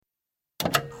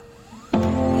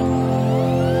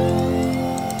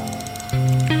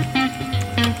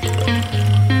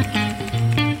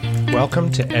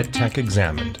Welcome to EdTech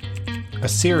Examined, a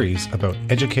series about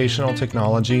educational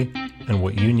technology and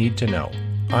what you need to know.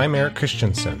 I'm Eric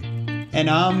Christensen. And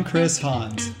I'm Chris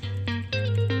Hans.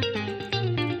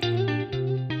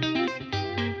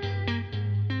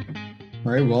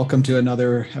 All right, welcome to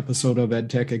another episode of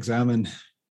EdTech Examined.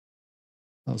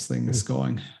 How's things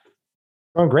going?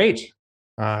 Going great.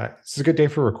 It's a good day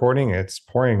for recording. It's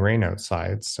pouring rain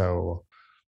outside, so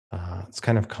it's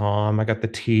kind of calm. I got the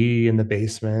tea in the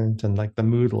basement and like the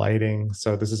mood lighting.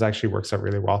 So this is actually works out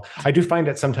really well. I do find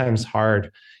it sometimes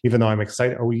hard, even though I'm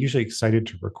excited, or we're usually excited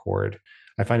to record.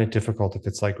 I find it difficult if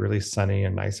it's like really sunny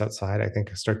and nice outside. I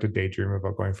think I start to daydream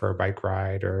about going for a bike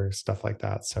ride or stuff like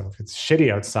that. So if it's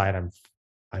shitty outside,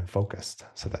 I'm focused.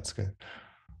 So that's good.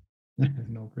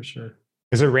 No, for sure.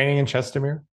 Is it raining in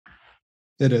Chestermere?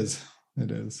 It is.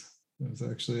 It is. I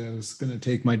was going to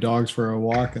take my dogs for a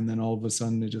walk, and then all of a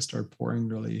sudden it just started pouring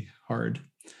really hard.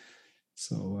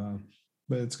 So,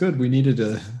 but it's good. We needed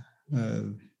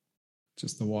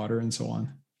just the water and so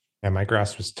on. Yeah, my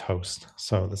grass was toast.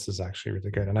 So this is actually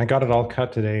really good. And I got it all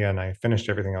cut today and I finished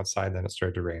everything outside. Then it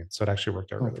started to rain. So it actually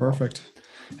worked out really perfect.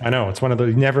 Well. I know. It's one of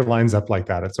those, it never lines up like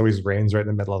that. It's always rains right in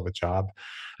the middle of a job.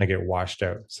 I get washed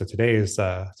out. So today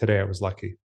I was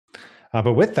lucky.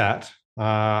 But with that,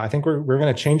 I think we're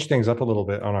going to change things up a little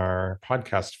bit on our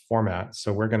podcast format.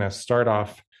 So we're going to start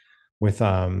off with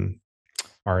our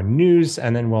news,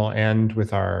 and then we'll end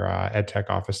with our EdTech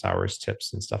office hours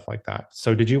tips and stuff like that.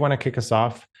 So did you want to kick us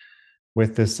off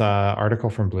with this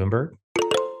article from Bloomberg?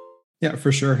 Yeah,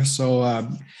 for sure. So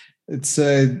it's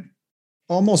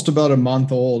almost about a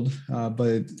month old,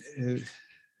 but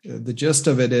the gist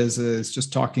of it is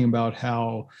just talking about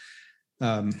how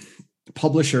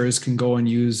publishers can go and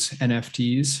use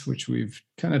NFTs, which we've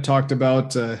kind of talked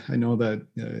about. I know that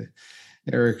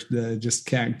Eric just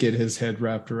can't get his head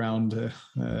wrapped around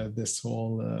this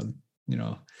whole,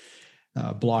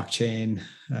 blockchain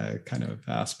kind of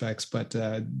aspects. But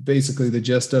basically, the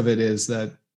gist of it is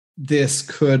that this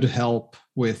could help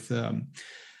with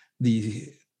the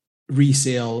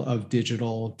resale of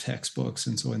digital textbooks.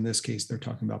 And so in this case, they're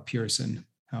talking about Pearson,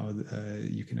 how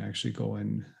you can actually go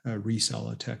and resell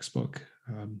a textbook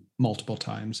multiple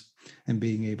times, and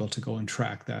being able to go and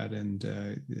track that. And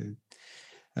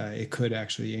it could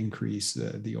actually increase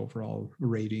the overall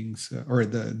ratings or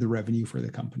the revenue for the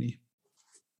company.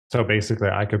 So basically,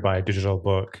 I could buy a digital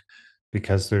book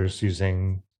because there's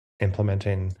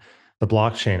implementing the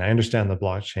blockchain. I understand the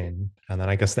blockchain, and then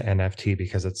I guess the NFT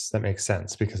because that makes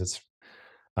sense because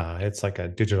it's like a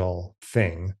digital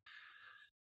thing.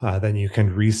 Then you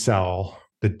can resell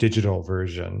the digital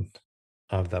version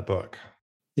of that book.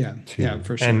 Yeah,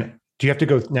 for sure. And do you have to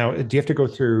go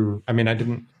through? I mean,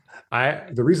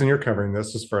 the reason you're covering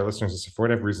this is for our listeners is for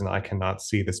whatever reason I cannot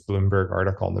see this Bloomberg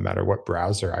article no matter what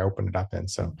browser I open it up in.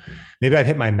 So maybe I'd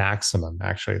hit my maximum.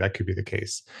 Actually, that could be the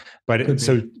case. But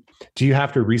do you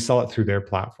have to resell it through their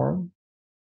platform?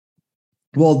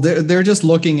 Well, they're just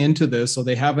looking into this, so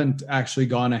they haven't actually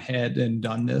gone ahead and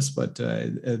done this, but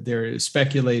they're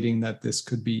speculating that this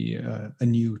could be a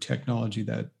new technology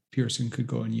that Pearson could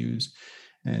go and use,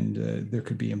 and there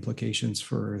could be implications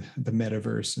for the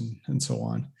metaverse and so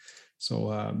on. So,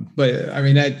 but I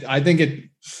mean, I think it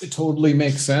totally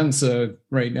makes sense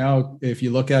right now. If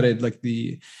you look at it, like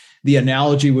the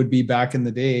analogy would be back in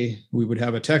the day, we would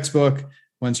have a textbook.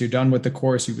 Once you're done with the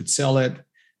course, you would sell it.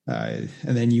 And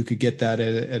then you could get that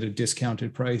at a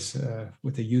discounted price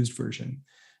with a used version.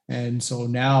 And so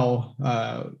now,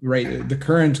 the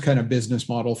current kind of business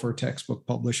model for textbook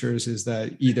publishers is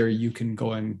that either you can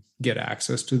go and get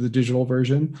access to the digital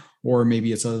version, or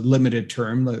maybe it's a limited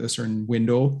term, like a certain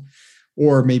window,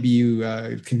 or maybe you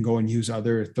can go and use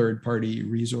other third-party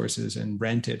resources and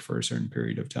rent it for a certain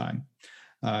period of time.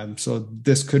 So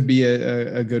this could be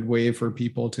a good way for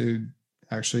people to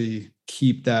actually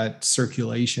keep that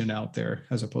circulation out there,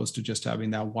 as opposed to just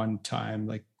having that one time,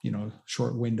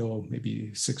 short window,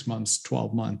 maybe 6 months,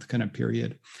 12-month kind of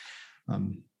period. I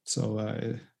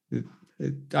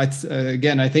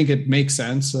think it makes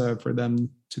sense for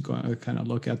them to go kind of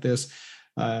look at this.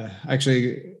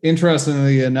 Actually,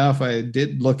 interestingly enough, I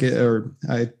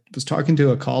was talking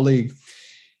to a colleague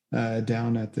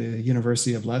down at the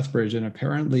University of Lethbridge, and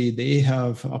apparently they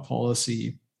have a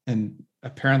policy, and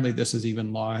apparently this is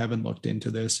even law. I haven't looked into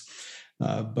this,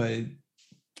 but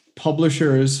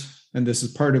publishers, and this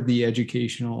is part of the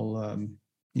educational,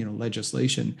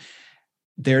 legislation,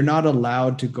 they're not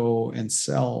allowed to go and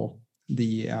sell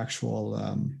the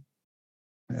actual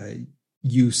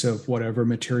use of whatever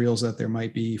materials that there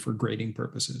might be for grading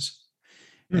purposes.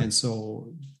 And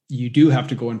so you do have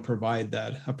to go and provide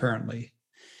that, apparently.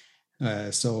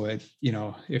 So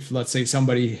if let's say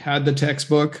somebody had the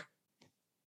textbook,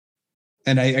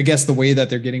 and I guess the way that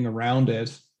they're getting around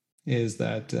it is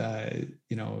that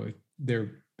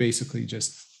they're basically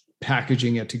just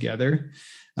packaging it together.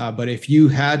 But if you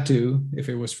had to, if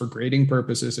it was for grading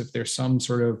purposes, if there's some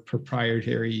sort of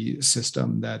proprietary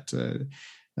system that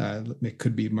it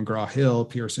could be McGraw-Hill,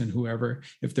 Pearson, whoever,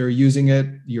 if they're using it,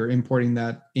 you're importing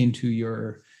that into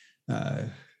your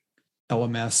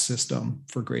LMS system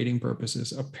for grading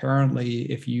purposes.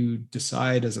 Apparently, if you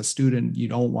decide as a student you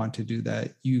don't want to do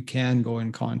that, you can go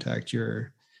and contact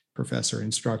your professor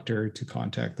instructor to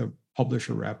contact the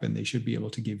publisher rep, and they should be able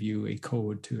to give you a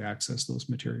code to access those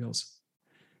materials.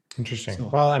 Interesting. So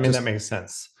well, I mean, that makes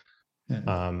sense.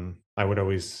 Yeah. I would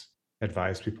always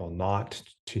advise people not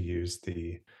to use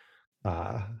the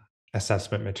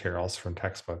assessment materials from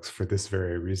textbooks for this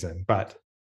very reason, but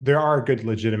there are good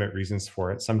legitimate reasons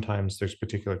for it. Sometimes there's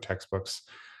particular textbooks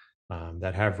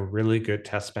that have really good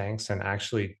test banks and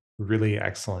actually really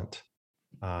excellent,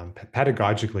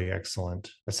 pedagogically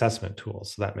excellent assessment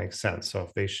tools. So that makes sense. So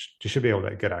if you should be able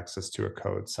to get access to a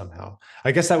code somehow.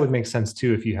 I guess that would make sense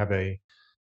too if you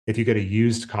get a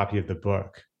used copy of the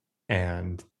book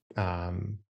and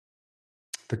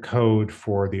the code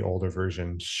for the older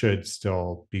version should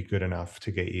still be good enough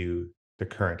to get you the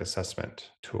current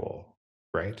assessment tool,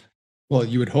 right? Well,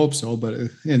 you would hope so, but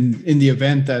in the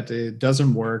event that it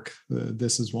doesn't work,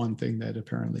 this is one thing that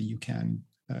apparently you can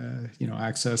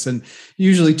access. And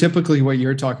usually, typically, what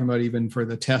you're talking about, even for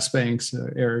the test banks,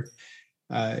 Eric,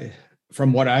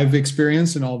 from what I've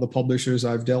experienced and all the publishers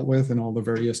I've dealt with and all the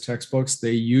various textbooks,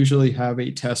 they usually have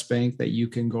a test bank that you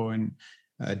can go and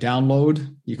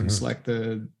download. You can select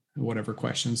the whatever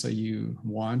questions that you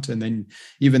want, and then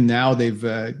even now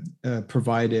they've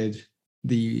provided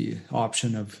the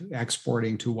option of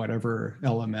exporting to whatever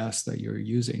LMS that you're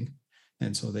using,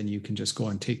 and so then you can just go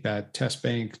and take that test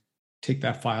bank, take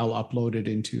that file, upload it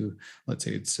into, let's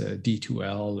say it's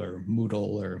D2L or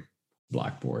Moodle or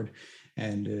Blackboard,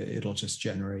 and it'll just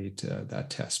generate that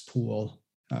test pool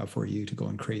for you to go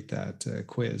and create that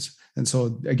quiz. And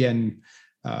so again,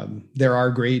 there are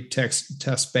great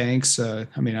test banks. I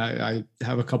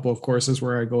have a couple of courses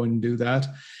where I go and do that,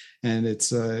 and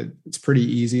it's pretty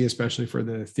easy, especially for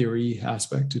the theory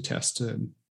aspect, to test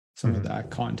some of that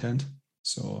content.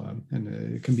 So and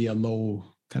it can be a low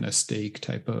kind of stake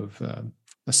type of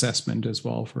assessment as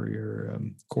well for your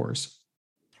course.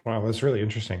 Wow, that's really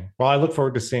interesting. Well, I look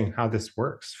forward to seeing how this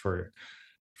works for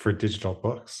digital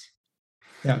books.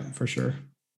 Yeah, for sure.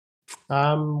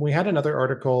 We had another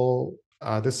article.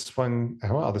 This one,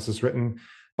 this is written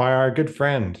by our good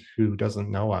friend who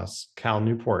doesn't know us, Cal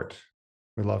Newport.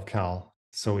 We love Cal,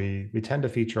 so we tend to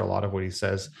feature a lot of what he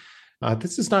says.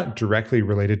 This is not directly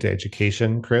related to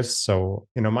education, Chris. So,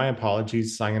 my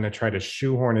apologies. I'm going to try to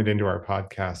shoehorn it into our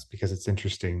podcast because it's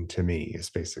interesting to me,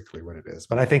 is basically what it is.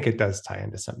 But I think it does tie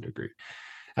in to some degree.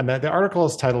 And the article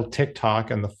is titled TikTok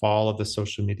and the Fall of the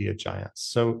Social Media Giants.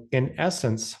 So in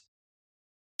essence,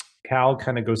 Cal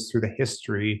kind of goes through the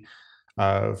history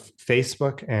of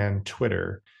Facebook and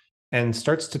Twitter and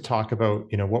starts to talk about,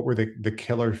 what were the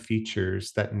killer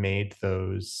features that made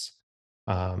those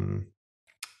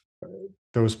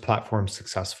platforms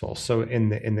successful. So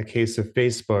in the case of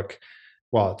Facebook,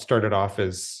 well, it started off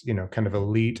as, kind of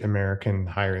elite American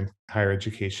higher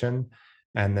education.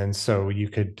 And then so you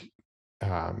could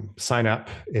sign up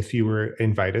if you were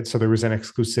invited. So there was an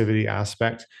exclusivity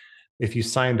aspect. If you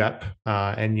signed up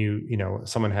and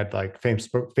someone had like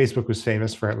Facebook was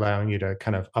famous for allowing you to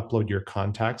kind of upload your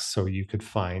contacts so you could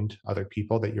find other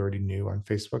people that you already knew on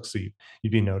Facebook. So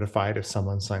you'd be notified if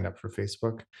someone signed up for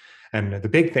Facebook. And the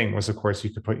big thing was, of course,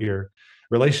 you could put your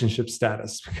relationship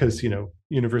status because,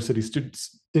 university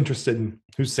students interested in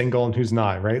who's single and who's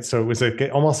not, right? So it was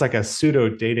almost like a pseudo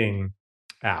dating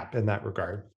app in that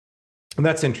regard. And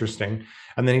that's interesting.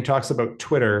 And then he talks about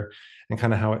Twitter and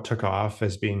kind of how it took off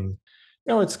as being,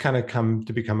 it's kind of come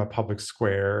to become a public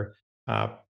square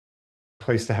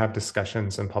place to have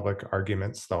discussions and public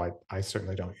arguments, though I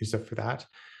certainly don't use it for that.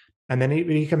 And then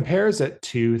he compares it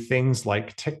to things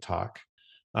like TikTok.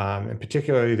 And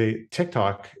particularly the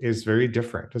TikTok is very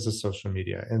different as a social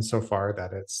media insofar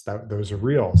that those are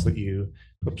reels that you,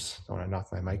 oops, don't want to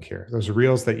knock my mic here. Those are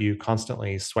reels that you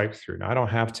constantly swipe through. Now I don't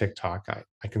have TikTok.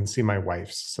 I can see my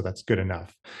wife's, so that's good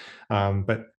enough.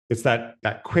 But it's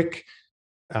that quick,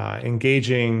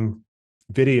 engaging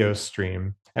video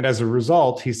stream. And as a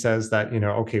result, he says that,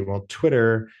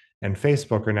 Twitter and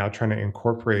Facebook are now trying to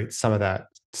incorporate some of that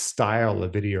style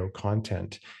of video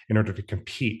content in order to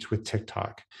compete with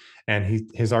TikTok. And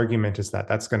his argument is that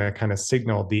that's going to kind of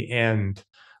signal the end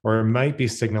or it might be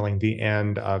signaling the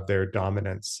end of their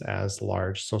dominance as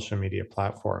large social media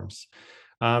platforms.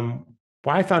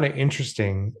 Why I found it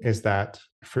interesting is that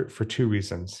for two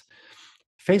reasons.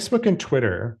 Facebook and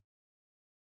Twitter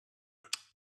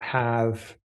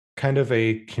have kind of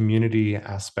a community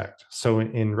aspect. So,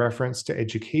 in reference to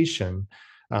education,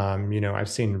 I've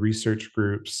seen research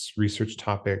groups, research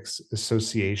topics,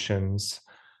 associations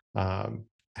um,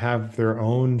 have their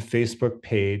own Facebook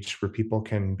page where people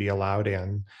can be allowed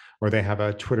in, or they have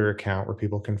a Twitter account where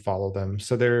people can follow them.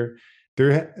 So they're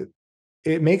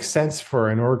it makes sense for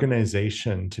an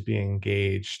organization to be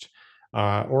engaged,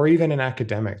 or even an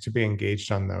academic to be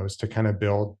engaged on those to kind of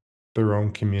build their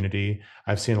own community.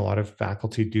 I've seen a lot of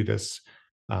faculty do this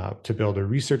to build a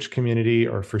research community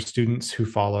or for students who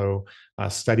follow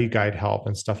study guide help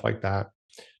and stuff like that.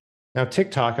 Now,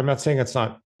 TikTok, I'm not saying it's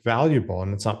not valuable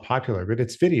and it's not popular, but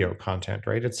it's video content,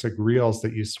 right? It's like reels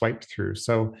that you swipe through.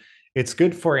 So it's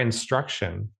good for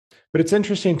instruction. But it's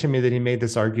interesting to me that he made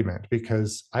this argument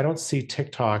because I don't see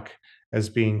TikTok as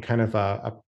being kind of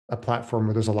a platform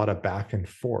where there's a lot of back and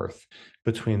forth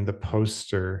between the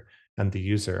poster and the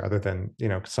user, other than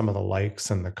some of the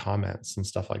likes and the comments and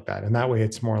stuff like that. And that way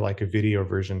it's more like a video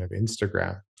version of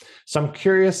Instagram. So I'm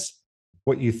curious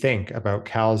what you think about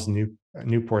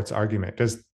Newport's argument.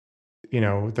 Does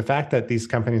the fact that these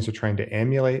companies are trying to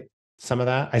emulate some of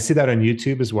that, I see that on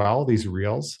YouTube as well, these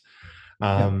reels.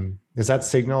 Yeah. Does that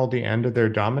signal the end of their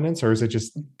dominance, or is it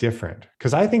just different?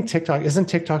 Because I think isn't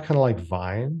TikTok kind of like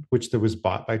Vine, which was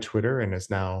bought by Twitter and is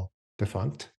now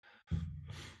defunct?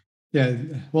 Yeah.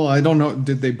 Well, I don't know.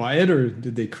 Did they buy it or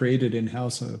did they create it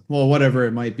in-house? Well, whatever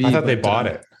it might be. I thought they bought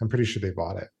it. I'm pretty sure they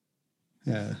bought it.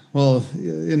 Yeah. Well,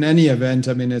 in any event,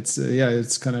 I mean, it's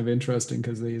kind of interesting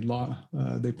because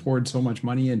they poured so much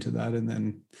money into that and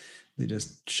then they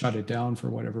just shut it down for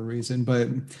whatever reason. But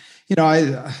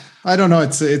I don't know.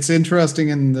 It's interesting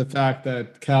in the fact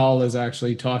that Cal is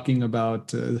actually talking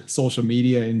about social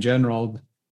media in general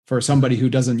for somebody who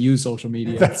doesn't use social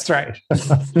media. That's right.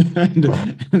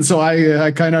 and so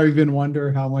I kind of even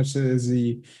wonder how much is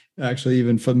he actually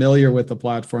even familiar with the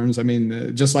platforms. I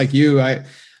mean, just like you,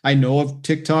 I know of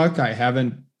TikTok. I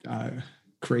haven't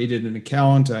created an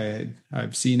account.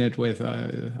 I've seen it with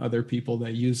other people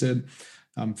that use it.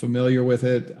 I'm familiar with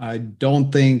it. I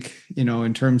don't think,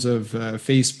 in terms of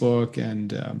Facebook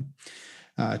and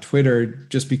Twitter,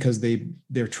 just because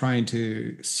they're trying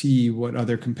to see what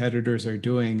other competitors are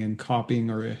doing and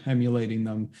copying or emulating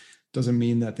them, doesn't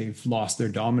mean that they've lost their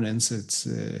dominance. It's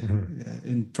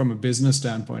from a business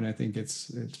standpoint, I think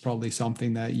it's probably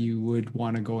something that you would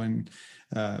want to go and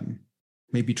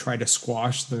maybe try to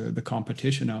squash the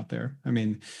competition out there. I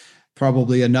mean,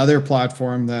 probably another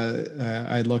platform that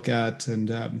I look at,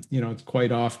 and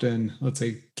quite often, let's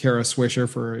say Kara Swisher,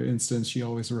 for instance, she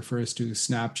always refers to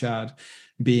Snapchat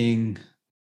being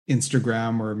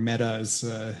Instagram or Meta's,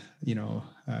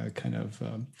 kind of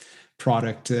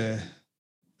product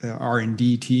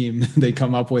R&D team. They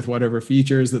come up with whatever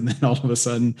features, and then all of a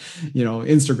sudden,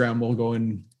 Instagram will go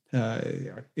and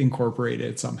incorporate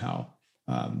it somehow.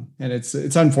 And it's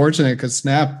unfortunate because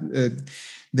Snap,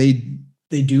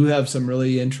 they do have some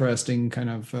really interesting kind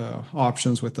of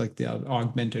options with like the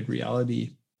augmented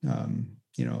reality,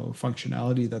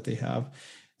 functionality that they have.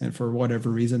 And for whatever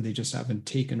reason, they just haven't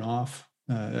taken off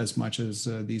as much as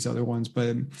these other ones.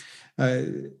 But,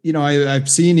 I've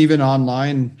seen even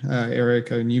online,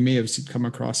 Eric, and you may have come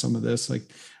across some of this, like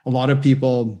a lot of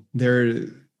people, they're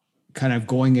kind of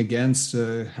going against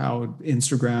how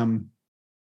Instagram,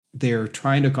 they're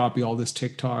trying to copy all this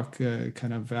TikTok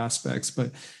kind of aspects,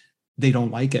 but they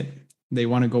don't like it. They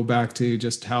want to go back to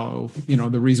just how,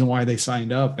 the reason why they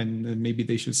signed up, and maybe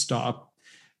they should stop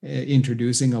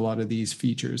introducing a lot of these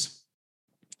features.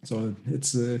 So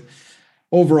it's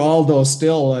overall, though,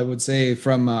 still, I would say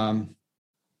from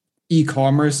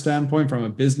e-commerce standpoint, from a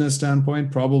business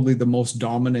standpoint, probably the most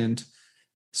dominant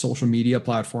social media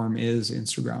platform is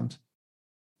Instagram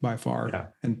by far. Yeah.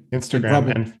 And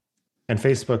Instagram and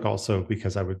Facebook also,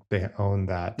 because they own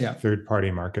that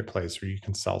third-party marketplace where you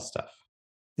can sell stuff.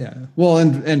 Yeah. Well,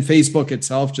 and Facebook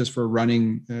itself, just for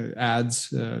running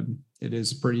ads, it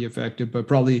is pretty effective, but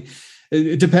probably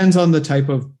it depends on the type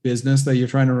of business that you're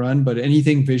trying to run. But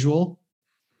anything visual,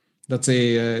 let's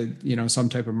say, some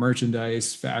type of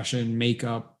merchandise, fashion,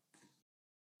 makeup,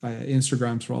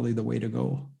 Instagram's probably the way to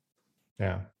go.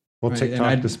 Yeah. Will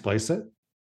TikTok displace it?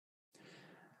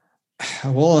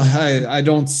 Well, I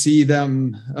don't see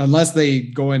them unless they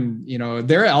go in,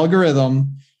 their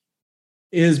algorithm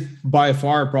is by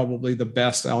far probably the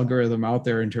best algorithm out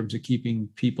there in terms of keeping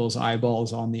people's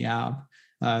eyeballs on the app.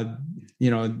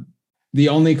 the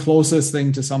only closest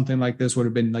thing to something like this would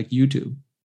have been like YouTube,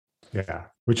 Yeah,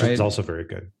 which is right? also very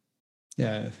good.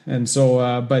 Yeah. And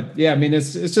so, but yeah, I mean,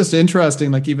 it's just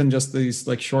interesting, like even just these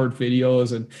like short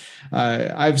videos. And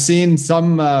I've seen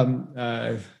some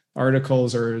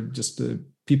articles or just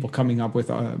people coming up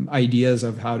with ideas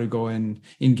of how to go and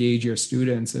engage your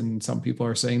students. And some people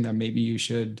are saying that maybe you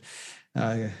should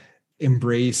uh,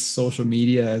 embrace social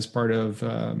media as part of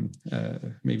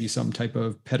maybe some type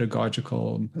of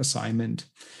pedagogical assignment,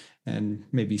 and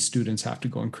maybe students have to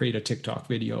go and create a TikTok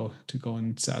video to go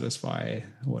and satisfy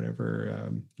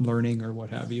whatever learning or what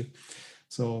have you.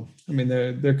 So, I mean,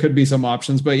 there could be some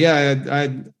options, but yeah,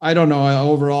 I don't know.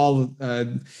 Overall,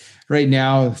 right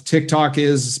now, TikTok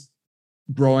is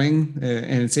growing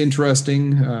and it's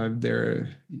interesting. There,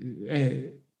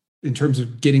 in terms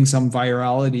of getting some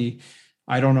virality,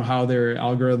 I don't know how their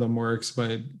algorithm works,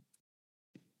 but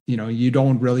you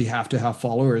don't really have to have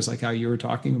followers like how you were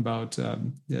talking about.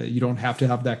 You don't have to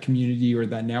have that community or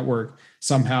that network.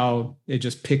 Somehow it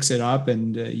just picks it up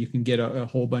and you can get a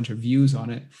whole bunch of views on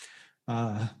it.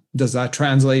 Does that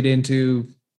translate into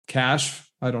cash?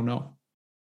 I don't know.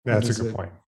 Yeah, How that's a does good it,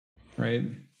 point. right?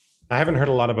 I haven't heard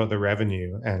a lot about the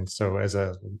revenue. And so as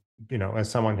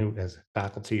someone who has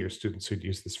faculty or students who'd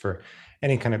use this for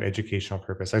any kind of educational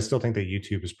purpose, I still think that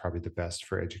YouTube is probably the best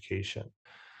for education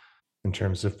in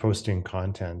terms of posting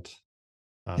content,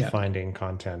 Yeah. finding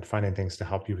things to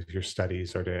help you with your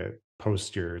studies or to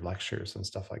post your lectures and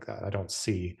stuff like that. I don't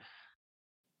see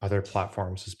other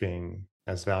platforms as being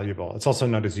as valuable. It's also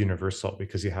not as universal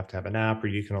because you have to have an app or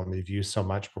you can only view so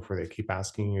much before they keep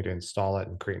asking you to install it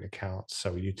and create an account.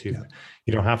 So YouTube, Yeah.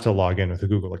 you don't have to log in with a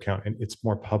Google account and it's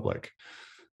more public.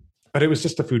 But it was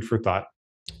just a food for thought.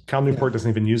 Cal Yeah. Newport doesn't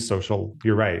even use social.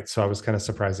 You're right. So I was kind of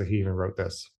surprised that he even wrote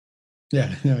this.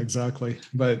 Yeah. Yeah. Exactly.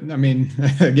 But I mean,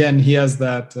 again, he has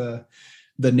that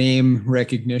the name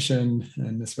recognition,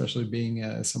 and especially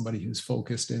being somebody who's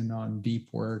focused in on deep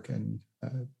work and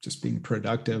just being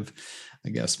productive, I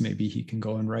guess maybe he can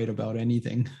go and write about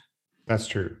anything. That's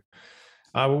true.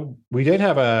 We did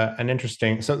have an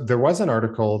interesting. So there was an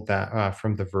article that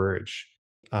from The Verge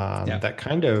Yeah. that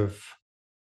kind of,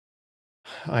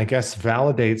 I guess,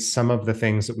 validates some of the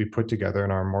things that we put together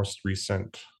in our most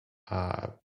recent uh,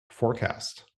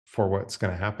 forecast for what's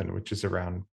going to happen, which is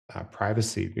around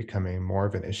privacy becoming more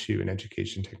of an issue in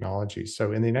education technology.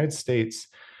 So in the United States,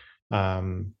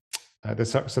 um,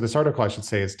 this article, I should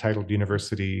say, is titled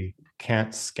 "University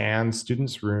Can't Scan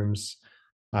Students' Rooms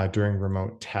During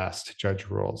Remote Test, Judge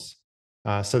Rules."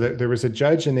 So there was a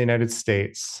judge in the United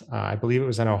States, I believe it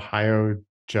was an Ohio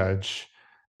judge,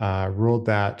 ruled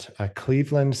that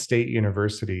Cleveland State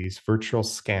University's virtual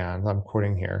scan, I'm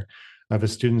quoting here, of a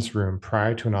student's room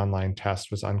prior to an online test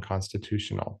was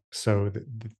unconstitutional. So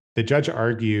the judge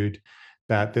argued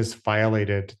that this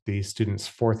violated the student's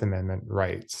Fourth Amendment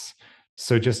rights.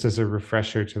 So just as a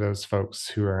refresher to those folks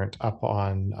who aren't up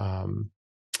on,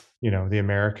 the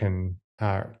American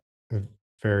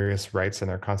various rights in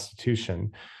their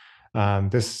constitution,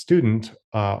 this student,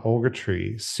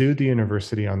 Ogletree, sued the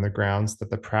university on the grounds that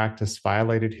the practice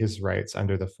violated his rights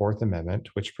under the Fourth Amendment,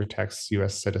 which protects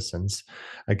US citizens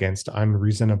against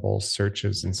unreasonable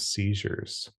searches and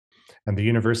seizures. And the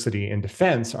university, in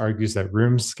defense, argues that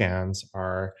room scans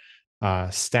are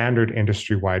standard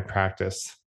industry-wide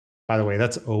practice. By the way,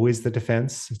 that's always the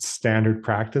defense. It's standard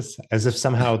practice, as if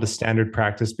somehow the standard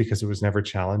practice, because it was never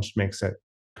challenged, makes it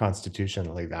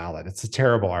constitutionally valid. It's a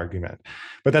terrible argument,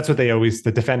 but that's what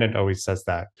the defendant always says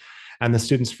that. And the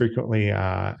students frequently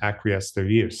acquiesce their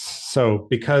use. So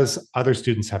because other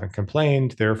students haven't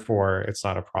complained, therefore it's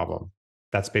not a problem.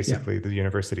 That's Yeah. basically the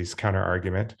university's counter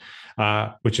argument,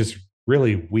 which is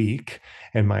really weak,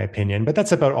 in my opinion, but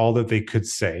that's about all that they could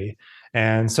say.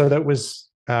 And so that was,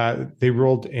 they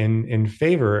ruled in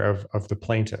favor of the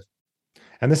plaintiff.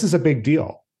 And this is a big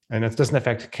deal. And it doesn't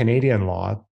affect Canadian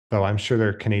law, though I'm sure there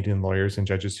are Canadian lawyers and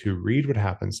judges who read what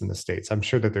happens in the States. I'm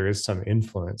sure that there is some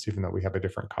influence, even though we have a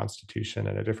different constitution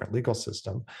and a different legal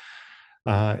system,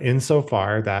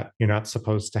 insofar that you're not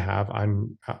supposed to have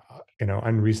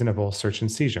unreasonable search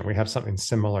and seizure. We have something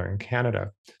similar in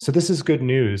Canada. So this is good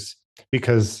news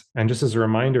because, and just as a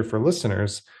reminder for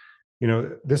listeners,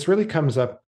 this really comes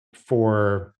up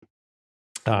for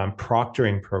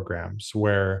proctoring programs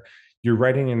where you're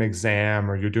writing an exam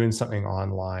or you're doing something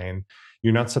online.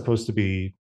 You're not supposed to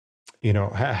be,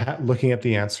 looking at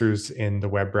the answers in the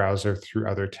web browser through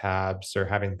other tabs or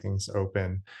having things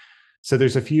open. So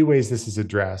there's a few ways this is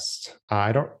addressed.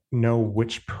 I don't know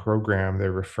which program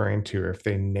they're referring to or if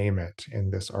they name it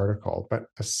in this article, but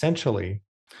essentially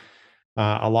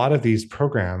A lot of these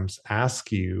programs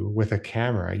ask you with a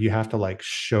camera, you have to like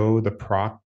show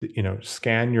the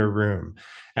scan your room.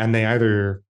 And they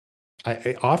either,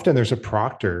 often there's a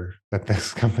proctor that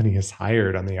this company has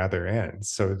hired on the other end.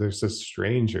 So there's a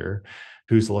stranger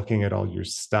who's looking at all your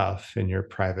stuff in your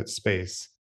private space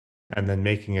and then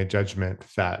making a judgment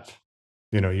that,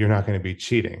 you're not going to be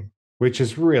cheating, which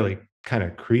is really kind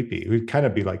of creepy. It would kind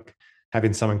of be like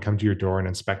having someone come to your door and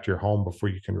inspect your home before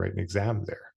you can write an exam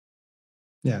there.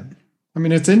 Yeah. I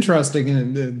mean, it's interesting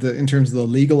in terms of the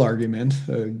legal argument,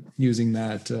 using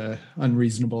that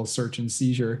unreasonable search and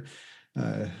seizure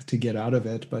to get out of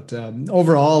it. But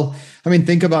overall, I mean,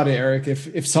 think about it, Eric.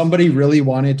 If somebody really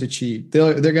wanted to cheat,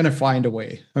 they're going to find a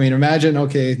way. I mean, imagine,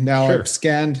 okay, now Sure. I've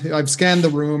scanned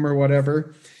the room or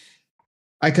whatever.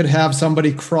 I could have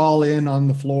somebody crawl in on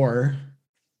the floor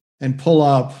and pull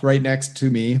up right next to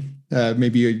me.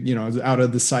 Maybe, out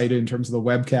of the sight in terms of the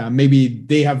webcam. Maybe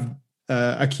they have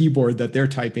a keyboard that they're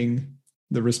typing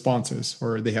the responses,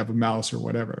 or they have a mouse or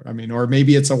whatever. I mean, or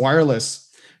maybe it's a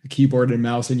wireless keyboard and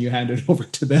mouse and you hand it over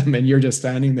to them and you're just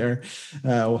standing there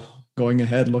going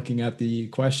ahead looking at the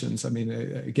questions. I mean,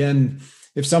 again,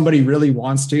 if somebody really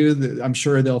wants to, I'm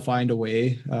sure they'll find a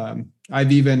way.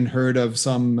 I've even heard of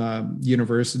some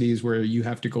universities where you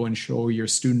have to go and show your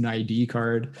student ID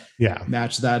card, Yeah.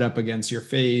 match that up against your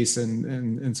face,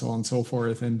 and so on and so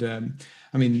forth. And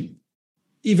I mean,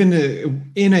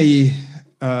 even in a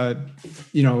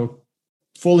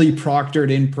fully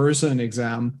proctored in-person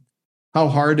exam, how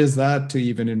hard is that to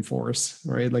even enforce,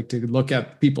 right? Like to look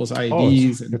at people's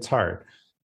IDs. It's hard.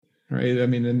 Right. I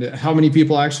mean, and how many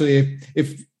people actually,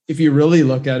 if you really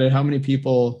look at it, how many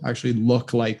people actually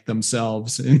look like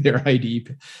themselves in their ID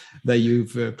that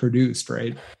you've produced,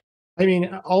 right? I mean,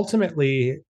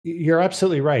 ultimately, you're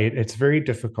absolutely right. It's very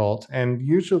difficult. And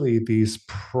usually these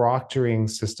proctoring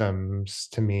systems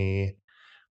to me,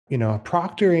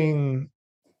 proctoring,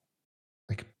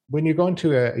 like when you go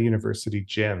into a university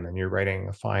gym and you're writing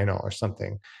a final or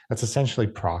something, that's essentially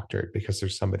proctored because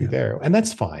there's somebody Yeah. there. And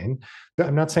that's fine.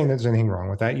 I'm not saying there's anything wrong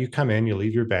with that. You come in, you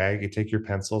leave your bag, you take your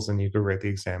pencils, and you go write the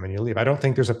exam and you leave. I don't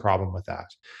think there's a problem with that.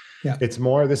 Yeah. This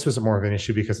was more of an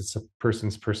issue because it's a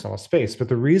person's personal space. But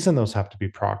the reason those have to be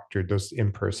proctored, those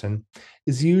in person,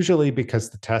 is usually because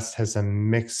the test has a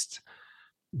mixed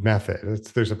method.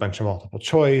 There's a bunch of multiple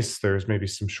choice, there's maybe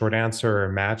some short answer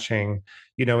or matching.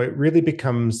 It really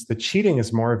becomes, the cheating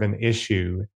is more of an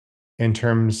issue in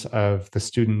terms of the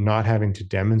student not having to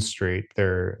demonstrate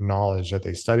their knowledge that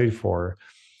they studied for,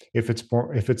 if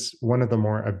it's one of the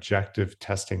more objective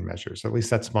testing measures. At least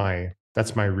that's my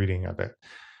reading of it.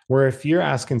 Where if you're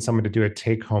asking someone to do a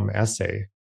take-home essay,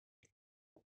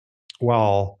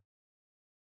 well,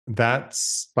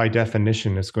 that's by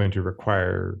definition is going to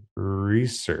require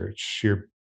research. You're,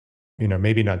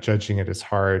 maybe not judging it as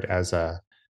hard as a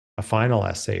final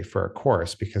essay for a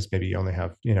course because maybe you only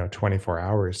have, 24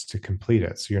 hours to complete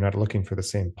it. So you're not looking for the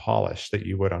same polish that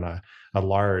you would on a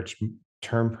large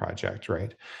term project,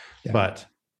 right? Yeah. But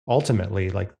ultimately,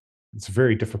 like, it's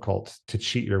very difficult to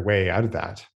cheat your way out of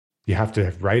that. You have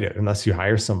to write it unless you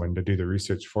hire someone to do the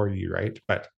research for you, right?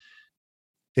 But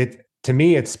to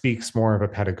me, it speaks more of a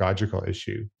pedagogical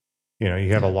issue. You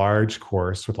have a Yeah. large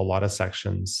course with a lot of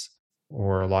sections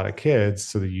or a lot of kids,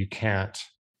 so that you can't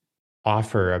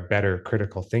offer a better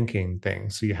critical thinking thing.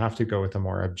 So you have to go with a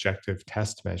more objective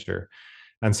test measure.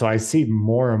 And so I see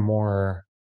more and more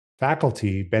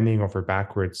faculty bending over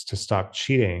backwards to stop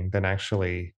cheating than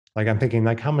actually, like, I'm thinking,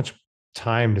 like, how much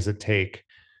time does it take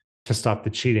to stop the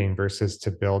cheating versus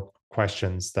to build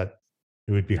questions that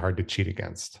it would be hard to cheat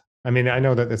against? I mean, I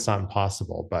know that it's not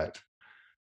impossible, but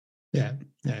Yeah.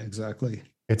 Yeah, exactly.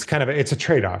 it's a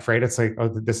trade-off, right? It's like, oh,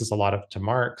 this is a lot to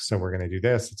mark, so we're going to do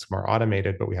this. It's more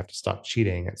automated, but we have to stop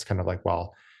cheating. It's kind of like,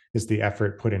 well, is the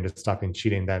effort put into stopping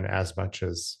cheating then as much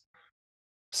as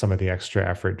some of the extra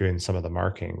effort doing some of the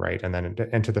marking, right? And then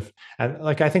and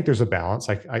like, I think there's a balance.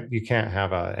 Like, you can't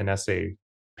have an essay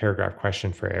paragraph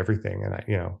question for everything,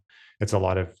 and it's a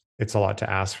lot to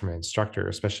ask from an instructor,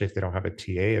 especially if they don't have a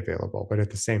TA available. But at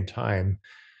the same time,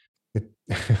 it,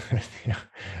 yeah,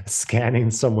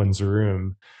 scanning someone's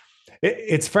room,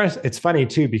 it's fresh. It's funny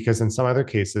too, because in some other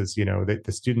cases, that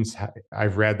the students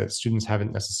I've read that students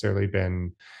haven't necessarily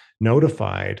been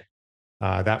notified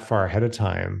that far ahead of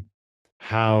time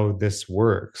how this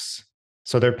works.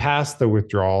 So they're past the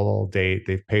withdrawal date,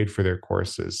 they've paid for their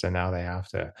courses, and now they have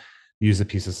to use a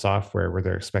piece of software where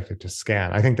they're expected to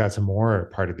scan. I think that's a more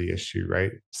part of the issue,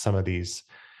 right? Some of these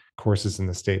courses in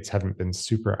the States haven't been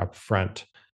super upfront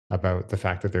about the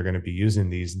fact that they're going to be using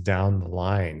these down the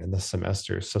line in the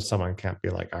semester. So someone can't be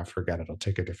like, "I forget it, I'll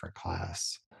take a different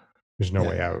class." There's no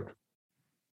way Yeah. out.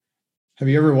 Have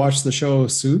you ever watched the show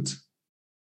Suits?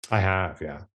 I have,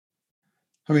 yeah.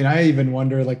 I mean, I even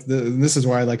wonder, like, this is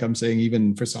why, like, I'm saying,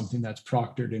 even for something that's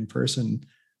proctored in person.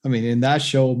 I mean, in that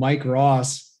show, Mike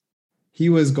Ross, he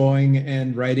was going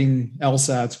and writing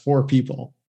LSATs for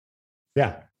people,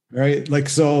 Yeah. right? Like,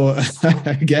 so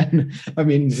again, I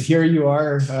mean, here you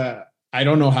are. I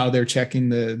don't know how they're checking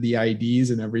the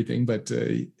IDs and everything, but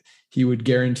he would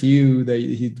guarantee you that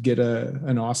he'd get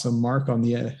an awesome mark on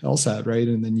the LSAT, right?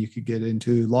 And then you could get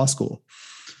into law school.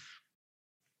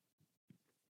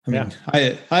 I Yeah.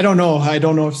 mean, I don't know. I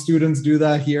don't know if students do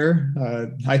that here.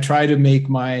 I try to make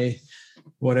my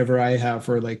whatever I have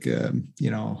for, like,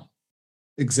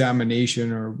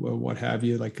 examination or what have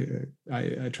you. Like,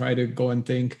 I try to go and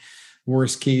think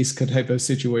worst case type of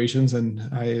situations, and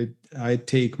I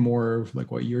take more of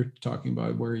like what you're talking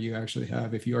about, where you actually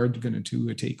have, if you are going to do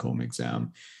a take home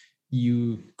exam,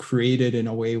 you create it in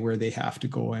a way where they have to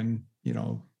go and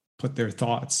put their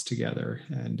thoughts together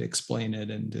and explain it,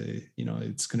 and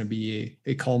it's going to be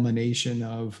a culmination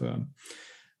of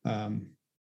um,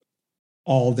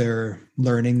 all their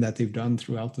learning that they've done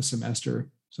throughout the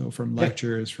semester. So from Yeah.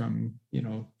 lectures, from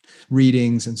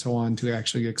readings and so on, to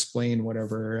actually explain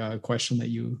whatever question that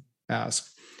you ask.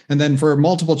 And then for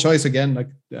multiple choice, again, like,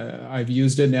 I've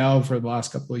used it now for the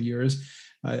last couple of years.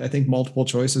 I think multiple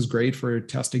choice is great for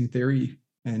testing theory,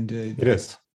 and It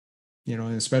is.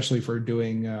 especially for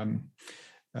doing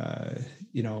uh,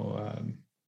 you know um,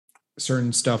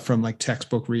 certain stuff from like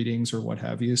textbook readings or what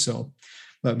have you. So,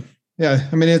 but yeah,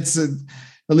 I mean, it's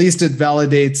at least it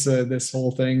validates this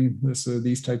whole thing,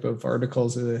 these type of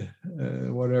articles,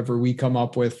 whatever we come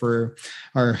up with for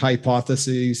our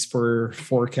hypotheses for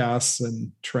forecasts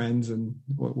and trends and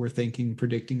what we're thinking,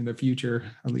 predicting in the future.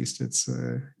 At least it's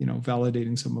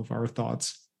validating some of our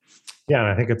thoughts. Yeah, and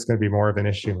I think it's going to be more of an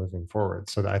issue moving forward.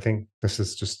 So I think this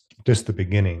is just the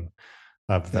beginning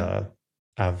of Yeah,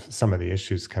 the of some of the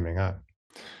issues coming up.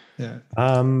 yeah,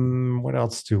 What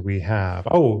else do we have?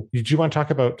 Oh, did you want to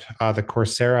talk about the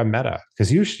Coursera Meta?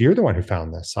 Because you're the one who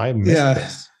found this. I missed yeah.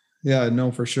 this. Yeah,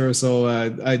 no, for sure. So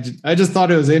I just thought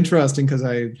it was interesting because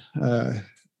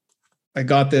I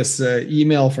got this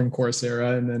email from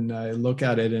Coursera, and then I look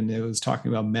at it, and it was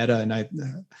talking about Meta. And I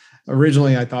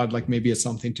originally I thought like maybe it's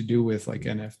something to do with like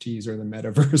NFTs or the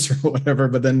metaverse or whatever.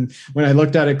 But then when I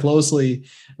looked at it closely,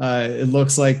 it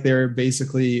looks like they're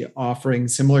basically offering,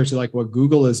 similar to like what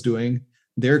Google is doing.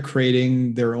 They're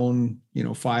creating their own,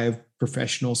 5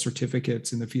 professional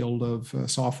certificates in the field of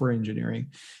software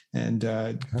engineering. And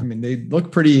I mean, they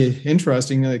look pretty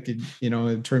interesting, like,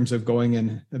 in terms of going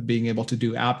and being able to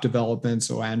do app development.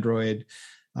 So Android,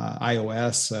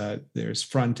 iOS, there's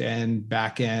front end,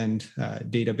 back end,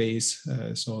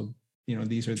 database. So,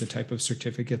 these are the type of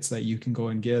certificates that you can go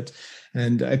and get.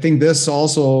 And I think this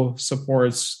also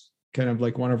supports kind of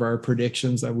like one of our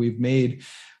predictions that we've made,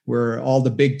 where all the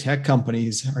big tech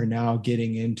companies are now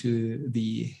getting into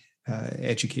the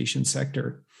education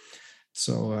sector.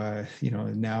 So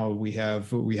now we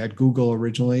had Google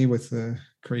originally with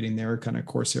creating their kind of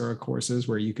Coursera courses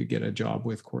where you could get a job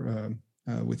with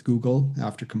Google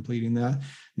after completing that.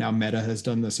 Now Meta has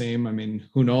done the same. I mean,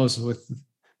 who knows? With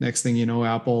next thing you know,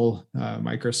 Apple,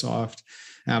 Microsoft,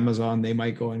 Amazon, they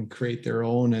might go and create their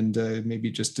own and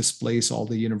maybe just displace all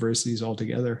the universities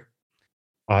altogether.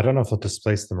 I don't know if they'll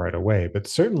displace them right away, but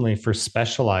certainly for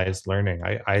specialized learning,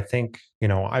 I think,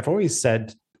 I've always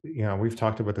said, we've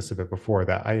talked about this a bit before,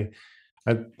 that I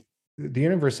the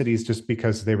universities, just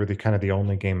because they were the kind of the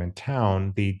only game in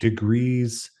town, the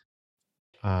degrees,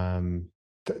 um,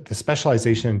 the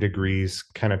specialization in degrees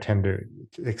kind of tend to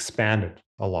expand it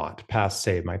a lot past,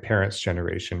 say, my parents'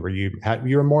 generation, where you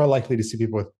were more likely to see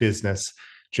people with business,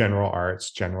 general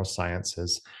arts, general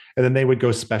sciences. And then they would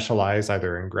go specialize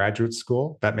either in graduate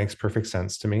school. That makes perfect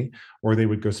sense to me. Or they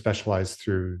would go specialize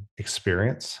through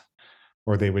experience,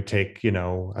 or they would take,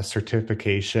 a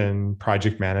certification,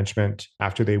 project management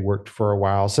after they worked for a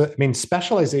while. So, I mean,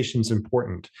 specialization is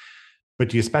important, but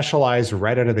do you specialize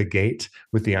right out of the gate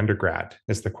with the undergrad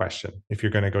is the question. If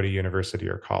you're going to go to university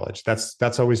or college,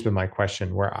 that's always been my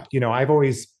question, where, I've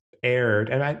always erred,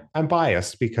 and I'm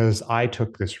biased because I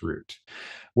took this route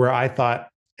where I thought,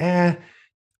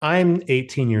 I'm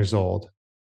 18 years old.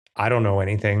 I don't know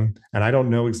anything, and I don't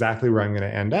know exactly where I'm going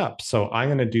to end up. So I'm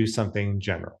going to do something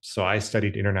general. So I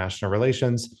studied international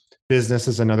relations. Business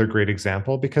is another great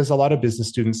example, because a lot of business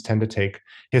students tend to take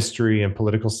history and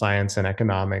political science and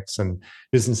economics, and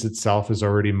business itself is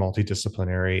already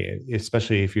multidisciplinary,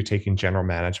 especially if you're taking general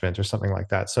management or something like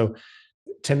that. So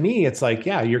to me, it's like,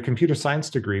 yeah, your computer science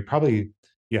degree, probably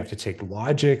you have to take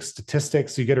logic,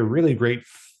 statistics. You get a really great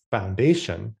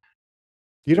foundation.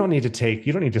 you don't need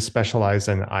to specialize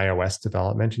in iOS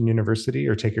development in university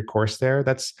or take a course there.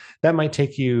 That might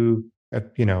take you,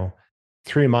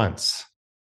 3 months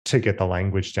to get the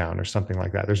language down or something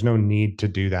like that. There's no need to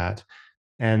do that.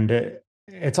 And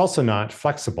it's also not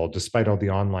flexible, despite all the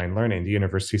online learning. The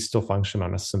universities still function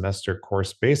on a semester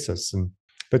course basis, and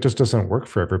that just doesn't work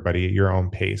for everybody at your own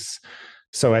pace.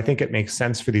 So I think it makes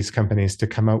sense for these companies to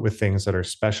come out with things that are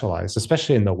specialized,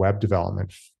 especially in the web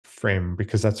development frame,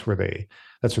 because that's where they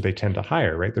tend to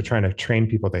hire, right? They're trying to train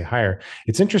people they hire.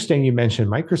 It's interesting you mentioned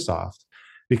Microsoft,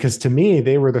 because to me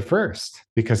they were the first,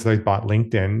 because they bought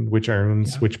LinkedIn, which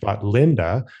bought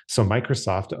Lynda. So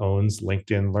Microsoft owns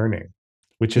LinkedIn Learning,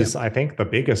 which Yeah. is, I think, the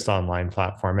biggest online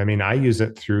platform. I mean, I use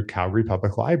it through Calgary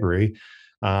Public Library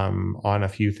on a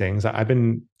few things. I've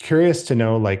been curious to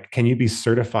know, like, can you be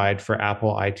certified for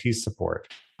Apple IT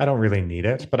support? I don't really need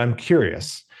it, but I'm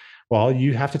curious. Well,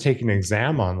 you have to take an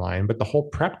exam online, but the whole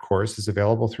prep course is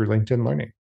available through LinkedIn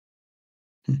Learning.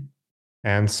 Hmm.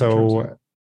 And Interesting. so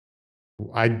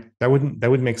that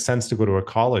would make sense to go to a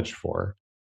college for,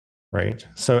 right?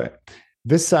 So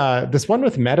this one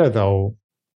with Meta, though,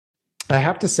 I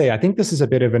have to say, I think this is a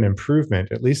bit of an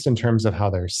improvement, at least in terms of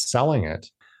how they're selling it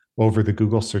over the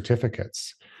Google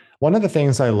certificates. One of the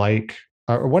things I like,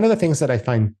 or one of the things that I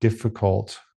find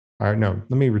difficult, or no,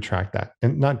 let me retract that,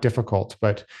 and not difficult,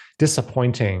 but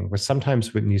disappointing, was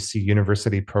sometimes when you see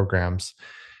university programs,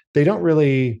 they don't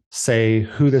really say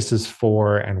who this is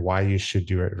for and why you should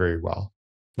do it very well.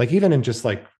 Like, even in just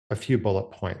like a few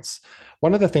bullet points.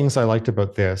 One of the things I liked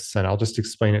about this, and I'll just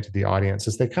explain it to the audience,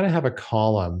 is they kind of have a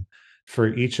column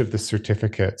for each of the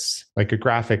certificates, like a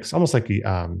graphics, almost like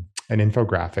an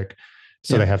infographic.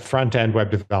 So Yeah. they have front end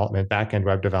web development, back end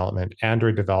web development,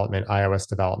 Android development, iOS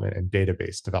development, and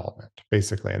database development,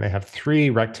 basically. And they have three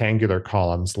rectangular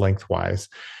columns lengthwise.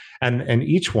 And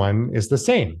each one is the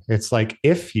same. It's like,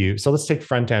 so let's take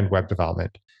front end web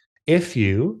development. If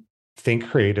you think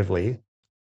creatively,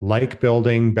 like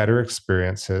building better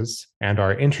experiences, and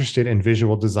are interested in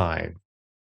visual design,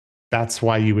 that's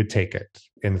why you would take it.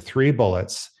 In 3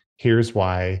 bullets, here's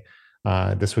why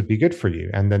this would be good for you.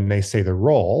 And then they say the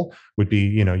role would be,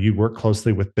 you work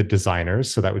closely with the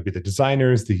designers. So that would be the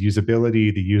designers, the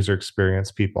usability, the user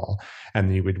experience people.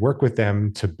 And you would work with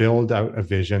them to build out a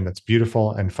vision that's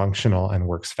beautiful and functional and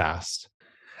works fast.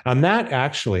 And that,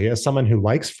 actually, as someone who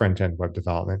likes front end web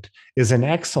development, is an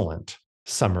excellent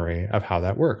summary of how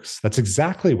that works. That's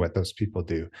exactly what those people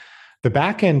do. The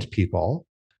back end people,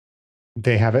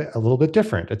 they have it a little bit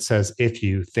different. It says, if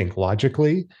you think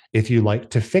logically, if you like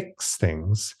to fix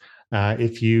things,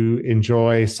 if you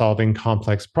enjoy solving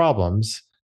complex problems,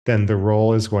 then the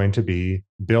role is going to be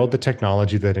build the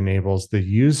technology that enables the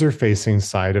user facing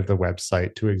side of the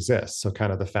website to exist. So,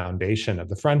 kind of the foundation of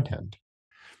the front end.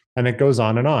 And it goes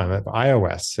on and on. With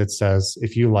iOS, it says,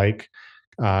 if you like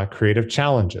creative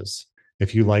challenges,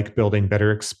 if you like building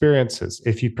better experiences,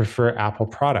 if you prefer Apple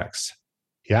products,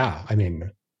 yeah, I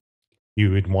mean, you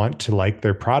would want to like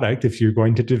their product if you're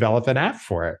going to develop an app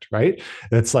for it, right?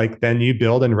 It's like, then you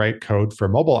build and write code for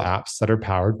mobile apps that are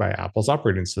powered by Apple's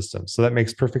operating system. So that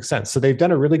makes perfect sense. So they've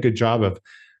done a really good job of,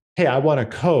 hey, I want to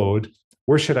code.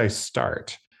 Where should I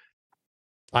start?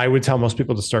 I would tell most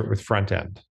people to start with front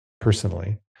end,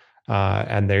 personally.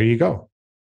 And there you go.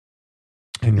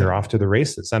 And Yeah. you're off to the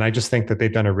races. And I just think that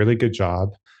they've done a really good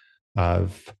job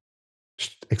of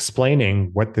explaining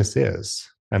what this is,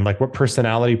 and like, what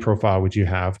personality profile would you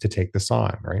have to take this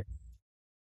on, right?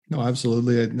 No,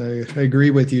 absolutely. I agree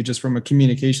with you. Just from a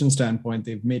communication standpoint,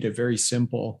 they've made it very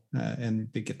simple and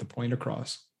they get the point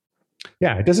across.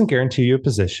 Yeah, it doesn't guarantee you a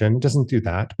position. It doesn't do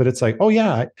that, but it's like, oh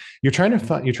yeah, you're trying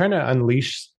to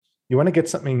unleash. You want to get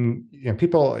something.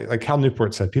 People, like Cal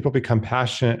Newport said, people become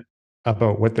passionate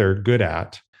about what they're good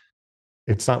at.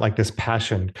 It's not like this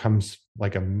passion comes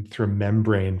like through a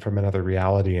membrane from another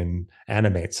reality and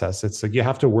animates us. It's like, you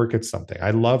have to work at something.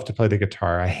 I love to play the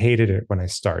guitar. I hated it when I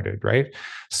started, right?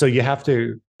 So you have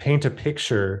to paint a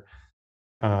picture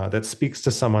that speaks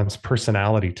to someone's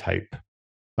personality type,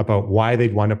 about why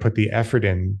they'd want to put the effort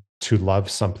in to love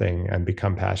something and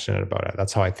become passionate about it.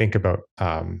 That's how I think about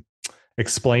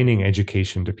explaining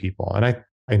education to people.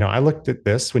 And I looked at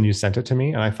this when you sent it to me,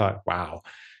 and I thought, wow,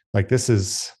 like, this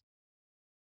is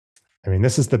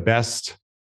the best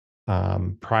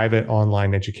private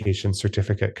online education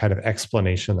certificate kind of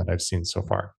explanation that I've seen so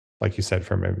far. Like you said,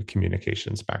 from a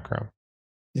communications background.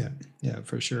 Yeah, yeah,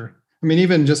 for sure. I mean,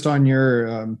 even just on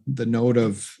your the note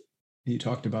of, you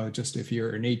talked about, just if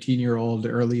you're an 18-year-old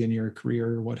early in your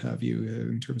career or what have you,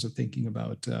 in terms of thinking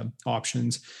about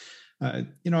options.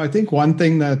 I think one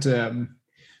thing that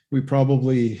we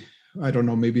probably I don't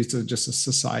know, maybe it's just a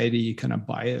society kind of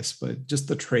bias, but just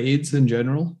the trades in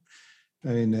general. I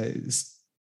mean, it's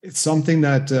something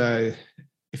that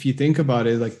if you think about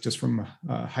it, like just from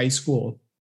high school,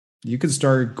 you could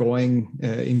start going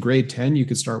in grade 10, you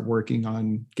could start working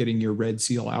on getting your Red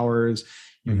Seal hours.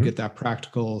 You get that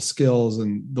practical skills,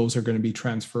 and those are going to be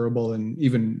transferable. And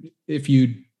even if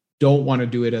you don't want to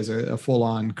do it as a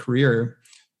full-on career,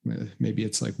 maybe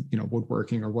it's like,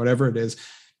 woodworking or whatever it is,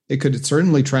 it could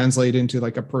certainly translate into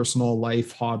like a personal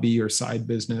life hobby or side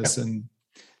business. Yep.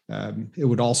 And it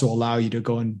would also allow you to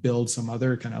go and build some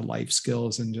other kind of life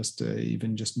skills and just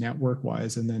even just network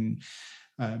wise. And then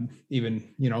even,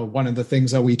 one of the things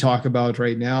that we talk about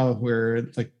right now, where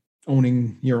like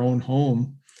owning your own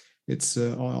home, it's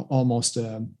almost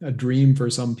a dream for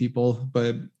some people.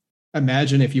 But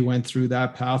imagine if you went through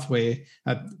that pathway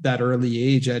at that early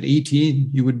age. At 18,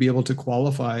 you would be able to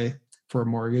qualify for a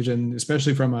mortgage. And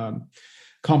especially from a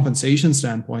compensation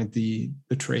standpoint, the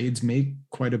trades make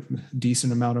quite a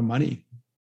decent amount of money.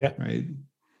 Yeah. Right.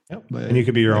 Yep. And you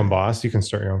could be your own boss. You can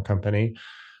start your own company.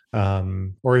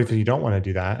 Or if you don't want to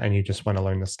do that and you just want to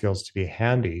learn the skills to be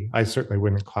handy, I certainly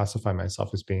wouldn't classify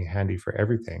myself as being handy for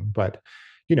everything. But,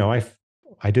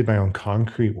 I did my own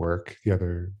concrete work the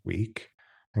other week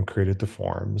and created the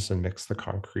forms and mixed the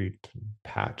concrete and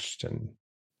patched. And,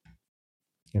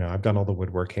 I've done all the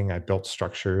woodworking. I built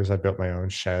structures. I built my own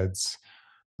sheds,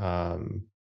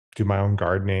 do my own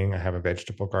gardening. I have a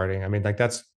vegetable gardening. I mean, like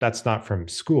that's not from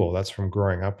school. That's from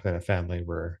growing up in a family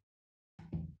where,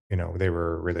 they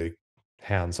were really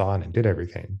hands-on and did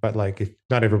everything. But like, if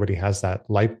not everybody has that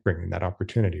life bringing that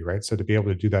opportunity, right? So to be able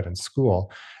to do that in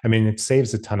school, I mean, it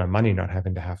saves a ton of money not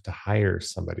having to have to hire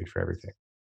somebody for everything.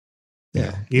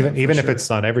 Yeah. Even if it's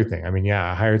not everything. I mean,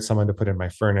 I hired someone to put in my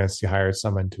furnace. You hired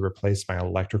someone to replace my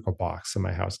electrical box in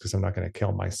my house because I'm not going to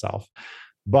kill myself.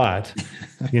 But,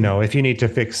 if you need to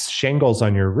fix shingles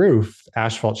on your roof,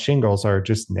 asphalt shingles are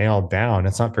just nailed down.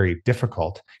 It's not very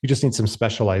difficult. You just need some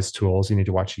specialized tools. You need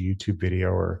to watch a YouTube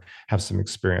video or have some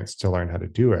experience to learn how to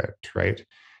do it, right?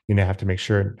 You have to make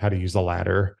sure how to use a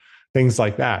ladder, things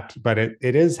like that. But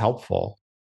it is helpful.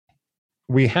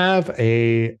 We have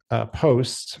a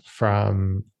post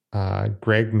from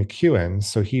Greg McEwen.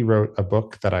 So he wrote a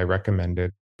book that I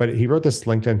recommended. But he wrote this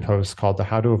LinkedIn post called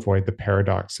 "How to Avoid the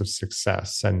Paradox of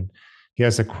Success." And he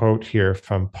has a quote here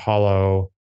from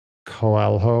Paulo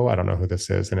Coelho. I don't know who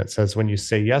this is. And it says, "When you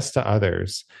say yes to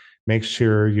others, make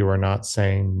sure you are not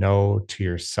saying no to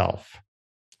yourself."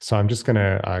 So I'm just going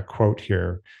to quote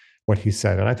here what he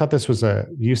said. And I thought this was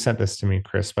you sent this to me,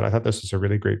 Chris, but I thought this was a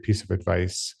really great piece of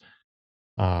advice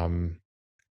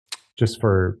just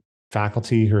for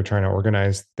faculty who are trying to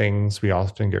organize things. We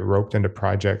often get roped into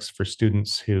projects for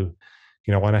students who,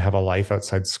 want to have a life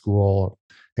outside school,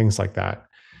 things like that.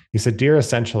 He said, "Dear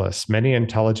Essentialists, many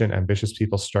intelligent, ambitious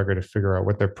people struggle to figure out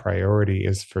what their priority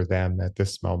is for them at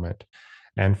this moment,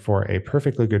 and for a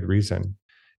perfectly good reason.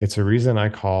 It's a reason I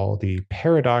call the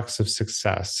paradox of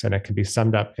success, and it can be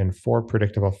summed up in 4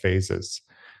 predictable phases.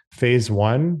 Phase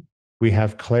 1, we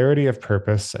have clarity of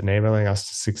purpose, enabling us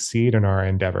to succeed in our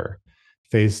endeavor.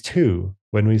 Phase 2,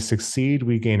 when we succeed,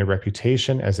 we gain a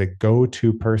reputation as a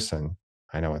go-to person."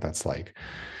 I know what that's like.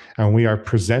 "And we are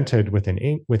presented with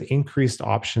increased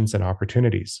options and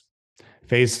opportunities.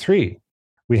 Phase 3,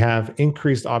 we have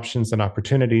increased options and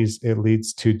opportunities. It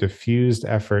leads to diffused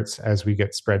efforts as we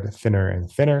get spread thinner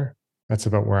and thinner." That's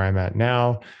about where I'm at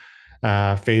now.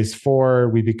 Phase 4,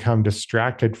 we become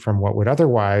distracted from what would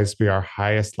otherwise be our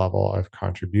highest level of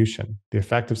contribution. The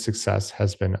effect of success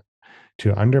has been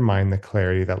to undermine the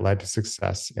clarity that led to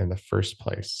success in the first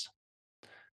place.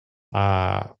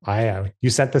 You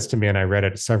sent this to me and I read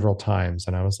it several times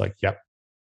and I was like, yep,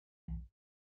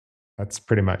 that's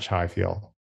pretty much how I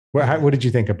feel. What did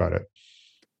you think about it?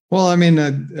 Well, I mean,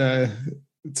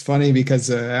 it's funny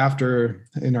because after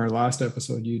in our last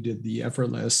episode, you did the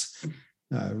Effortless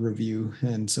review.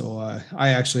 And so I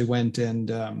actually went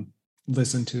and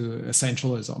listened to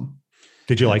Essentialism.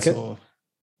 Did you like it?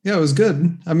 Yeah, it was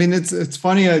good. I mean, it's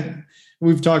funny.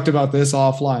 We've talked about this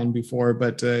offline before,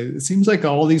 but it seems like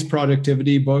all these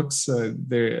productivity books,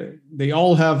 they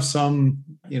all have some,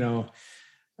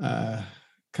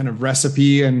 kind of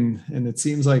recipe, and it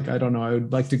seems like, I don't know, I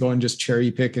would like to go and just cherry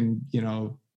pick and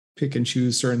pick and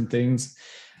choose certain things.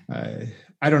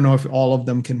 I don't know if all of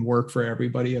them can work for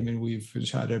everybody. I mean, we've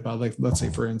chatted about, like, let's say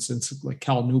for instance, like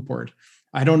Cal Newport.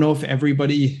 I don't know if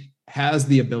everybody has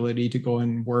the ability to go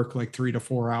and work like 3 to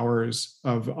 4 hours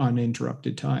of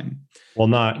uninterrupted time. Well,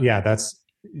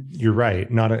 you're right.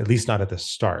 At least not at the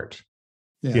start.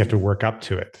 Yeah. You have to work up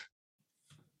to it.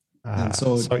 And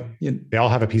so they all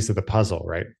have a piece of the puzzle,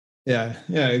 right? Yeah,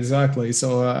 exactly.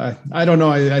 So I don't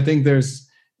know. I think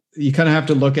you kind of have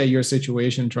to look at your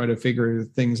situation, try to figure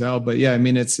things out. But yeah, I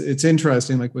mean, it's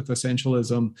interesting, like with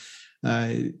essentialism,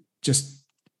 uh, just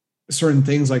certain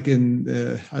things like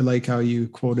I like how you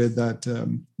quoted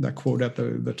that quote at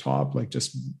the top, like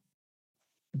just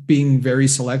being very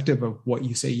selective of what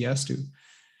you say yes to.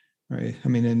 Right. I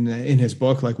mean, in his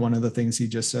book, like one of the things he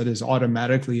just said is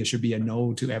automatically it should be a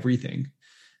no to everything.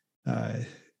 Uh,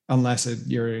 unless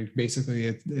you're basically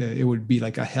it would be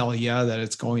like a hell yeah that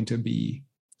it's going to be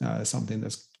something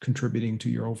that's contributing to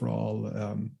your overall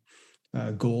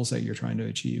goals that you're trying to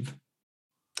achieve.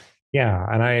 Yeah,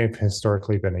 and I've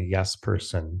historically been a yes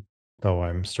person, though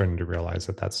I'm starting to realize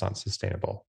that that's not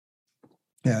sustainable.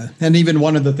 Yeah, and even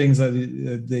one of the things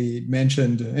that they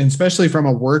mentioned, and especially from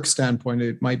a work standpoint,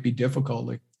 it might be difficult.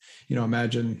 Like,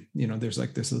 imagine, there's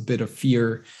like this a bit of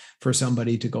fear for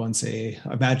somebody to go and say,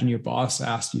 imagine your boss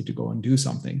asked you to go and do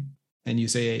something, and you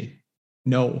say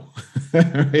no,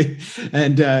 right?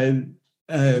 And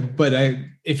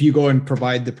if you go and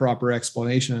provide the proper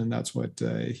explanation, and that's what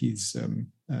he's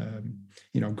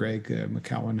Greg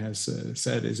McKeown has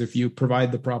said, is if you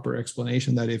provide the proper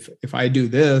explanation that if I do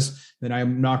this, then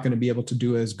I'm not going to be able to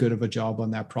do as good of a job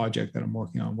on that project that I'm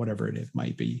working on, whatever it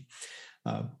might be.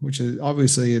 Which is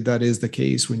obviously that is the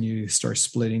case when you start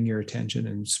splitting your attention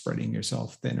and spreading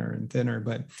yourself thinner and thinner.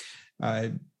 But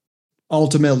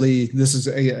ultimately, this is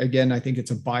again, I think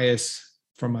it's a bias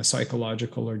from a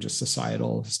psychological or just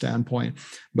societal standpoint.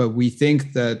 But we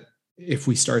think that if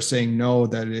we start saying no,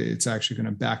 that it's actually going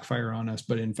to backfire on us.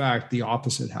 But in fact, the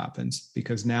opposite happens,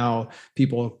 because now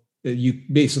you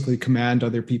basically command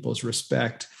other people's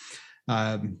respect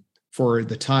for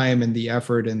the time and the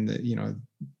effort and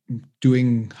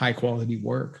doing high quality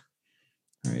work.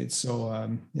 Right. So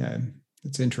yeah,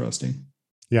 it's interesting.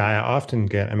 Yeah, I often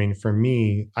I mean, for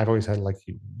me, I've always had, like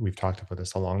we've talked about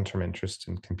this, a long term interest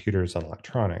in computers and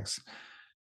electronics.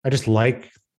 I just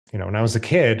like, when I was a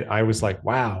kid, I was like,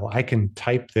 wow, I can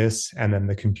type this and then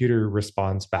the computer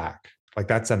responds back. Like,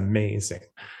 that's amazing.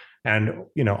 And,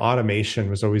 automation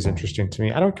was always interesting to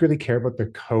me. I don't really care about the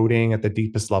coding at the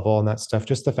deepest level and that stuff,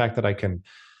 just the fact that I can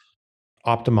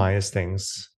optimize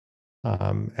things,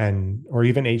 or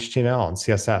even HTML and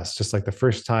CSS. Just like the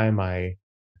first time I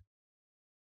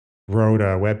wrote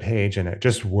a web page and it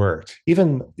just worked,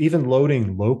 even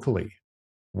loading locally.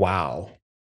 Wow,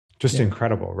 just Yeah.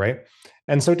 incredible, right?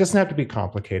 And so it doesn't have to be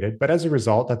complicated, but as a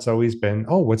result, that's always been,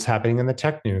 oh, what's happening in the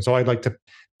tech news? Oh, I'd like to,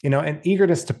 an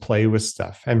eagerness to play with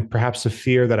stuff, and perhaps a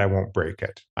fear that I won't break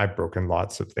it. I've broken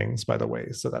lots of things, by the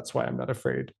way, so that's why I'm not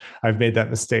afraid. I've made that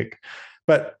mistake.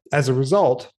 But as a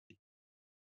result,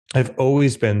 I've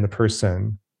always been the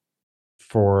person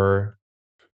for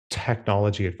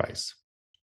technology advice,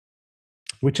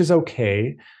 which is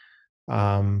okay.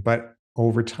 But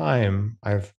over time,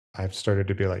 I've started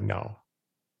to be like, no.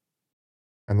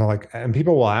 And they're like, and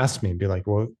people will ask me and be like,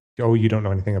 well, oh, you don't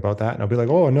know anything about that? And I'll be like,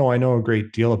 oh no, I know a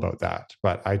great deal about that,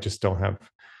 but I just don't have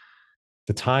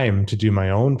the time to do my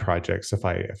own projects if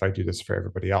I do this for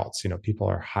everybody else. People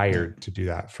are hired to do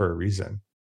that for a reason.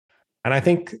 And I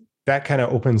think that kind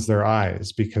of opens their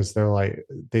eyes, because they're like,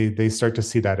 they start to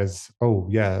see that as, oh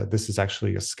yeah, this is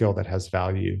actually a skill that has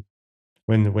value.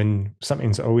 When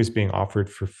something's always being offered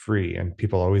for free and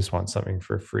people always want something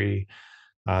for free,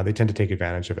 they tend to take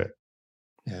advantage of it.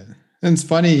 Yeah. And it's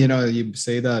funny, you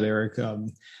say that, Eric.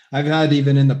 I've had,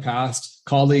 even in the past,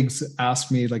 colleagues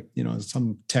ask me, like,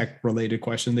 some tech related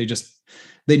question.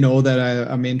 They know that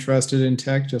I'm interested in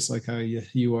tech, just like how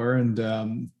you are. And,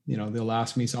 they'll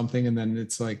ask me something. And then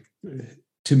it's like,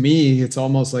 to me, it's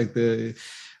almost like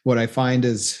what I find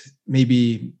is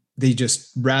maybe they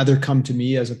just rather come to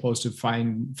me as opposed to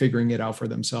figuring it out for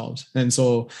themselves. And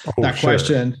so Oh, that sure.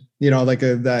 question,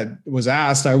 that was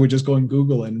asked, I would just go and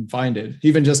Google and find it.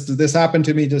 Even just this happened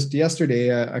to me just yesterday.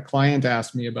 A client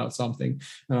asked me about something,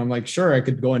 and I'm like, sure, I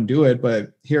could go and do it,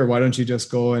 but here, why don't you just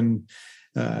go and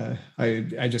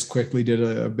I just quickly did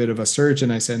a bit of a search,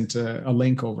 and I sent a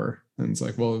link over, and it's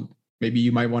like, well, maybe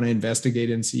you might want to investigate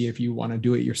and see if you want to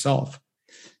do it yourself.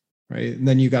 Right. And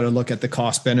then you got to look at the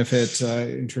cost benefit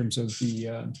in terms of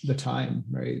the time.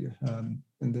 Right. And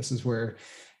this is where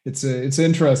it's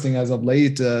interesting. As of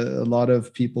late, a lot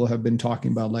of people have been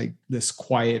talking about like this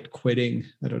quiet quitting.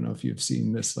 I don't know if you've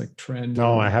seen this like trend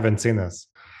No, or. I haven't seen this.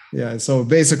 Yeah. So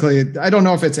basically, I don't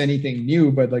know if it's anything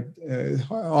new, but like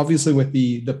obviously with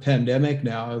the pandemic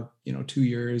now, 2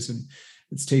 years, and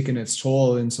it's taken its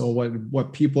toll. And so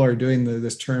what people are doing,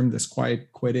 this term, this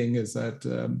quiet quitting, is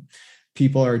that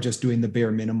people are just doing the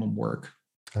bare minimum work.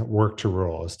 Work to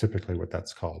rule is typically what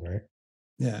that's called, right?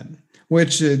 Yeah.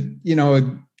 Which,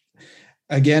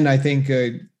 again, I think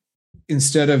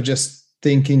instead of just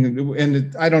thinking,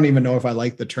 and I don't even know if I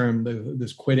like the term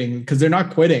this quitting, because they're not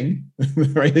quitting,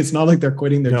 right? It's not like they're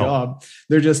quitting their No, job.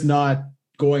 They're just not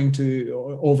going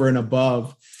to over and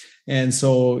above. And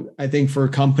so I think for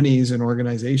companies and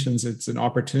organizations, it's an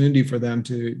opportunity for them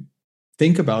to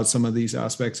think about some of these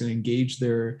aspects and engage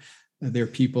their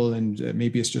people. And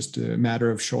maybe it's just a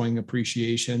matter of showing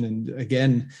appreciation. And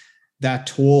again, that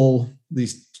toll,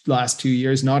 these last 2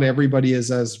 years, not everybody is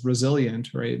as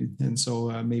resilient, right? And so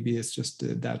maybe it's just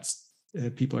that's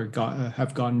people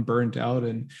have gotten burnt out,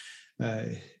 and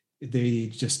they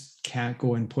just can't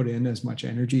go and put in as much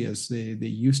energy as they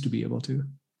used to be able to.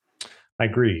 I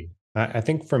agree. I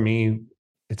think for me,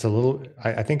 it's a little,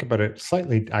 I think about it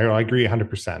slightly. I agree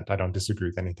 100%. I don't disagree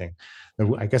with anything.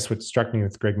 I guess what struck me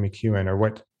with Greg McKeown, or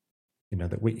what,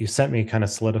 that what you sent me kind of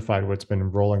solidified what's been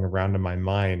rolling around in my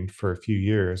mind for a few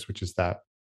years, which is that,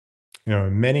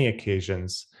 on many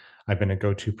occasions, I've been a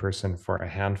go-to person for a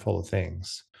handful of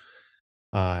things.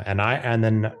 And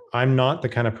then I'm not the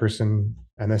kind of person,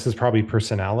 and this is probably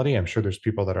personality. I'm sure there's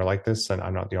people that are like this, and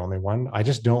I'm not the only one. I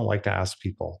just don't like to ask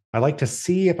people. I like to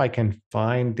see if I can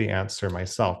find the answer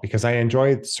myself, because I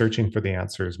enjoy searching for the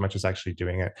answer as much as actually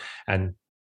doing it. And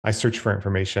I search for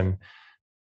information.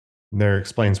 There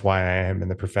explains why I am in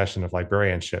the profession of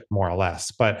librarianship, more or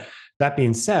less. But that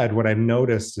being said, what I've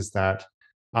noticed is that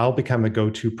I'll become the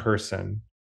go-to person,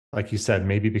 like you said,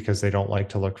 maybe because they don't like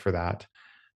to look for that.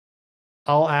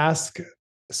 I'll ask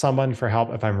someone for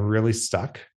help if I'm really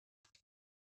stuck.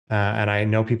 And I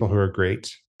know people who are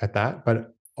great at that.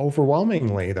 But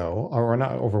overwhelmingly, though, or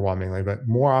not overwhelmingly, but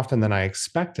more often than I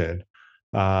expected,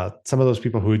 some of those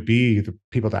people who would be the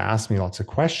people to ask me lots of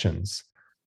questions,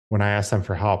 when I ask them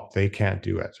for help, they can't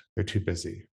do it. They're too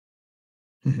busy.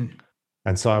 Mm-hmm.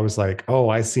 And so I was like, oh,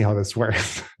 I see how this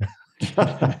works.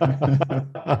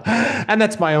 And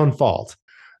that's my own fault.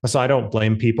 So I don't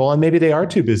blame people. And maybe they are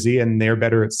too busy and they're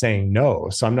better at saying no.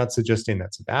 So I'm not suggesting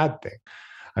that's a bad thing.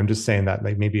 I'm just saying that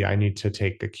maybe I need to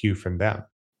take a cue from them.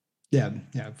 Yeah,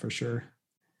 for sure.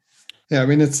 Yeah, I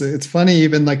mean, it's funny,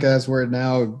 even like as we're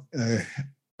now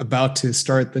about to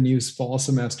start the new fall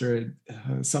semester,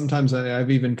 sometimes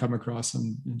I've even come across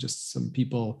some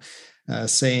people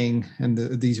saying, and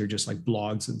these are just like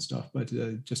blogs and stuff, but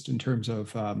just in terms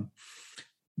of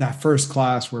that first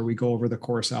class where we go over the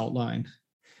course outline.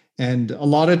 And a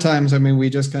lot of times, I mean, we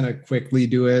just kind of quickly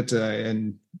do it.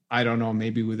 And I don't know,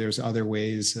 maybe there's other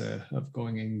ways of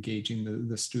going and engaging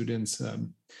the students.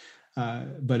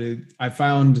 But I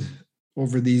found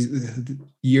over these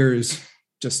years,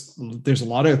 just there's a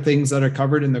lot of things that are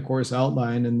covered in the course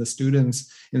outline, and the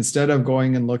students, instead of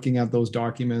going and looking at those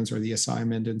documents or the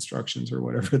assignment instructions or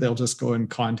whatever, they'll just go and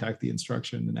contact the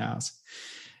instruction and ask.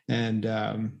 And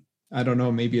I don't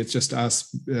know, maybe it's just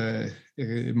us.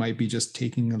 It might be just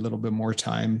taking a little bit more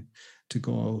time to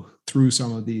go through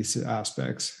some of these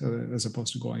aspects as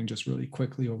opposed to going just really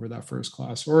quickly over that first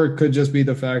class. Or it could just be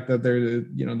the fact that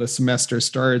the semester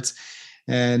starts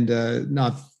and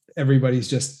not everybody's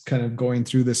just kind of going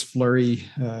through this flurry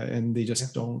and they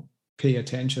just don't pay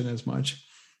attention as much.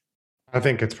 I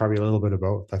think it's probably a little bit of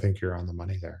both. I think you're on the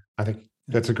money there. I think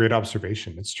that's a great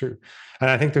observation. It's true. And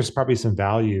I think there's probably some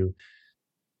value.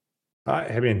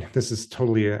 I mean, this is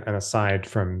totally an aside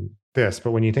from this,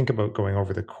 but when you think about going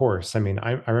over the course, I mean,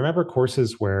 I remember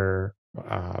courses where,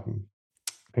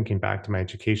 thinking back to my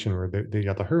education, where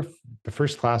the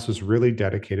first class was really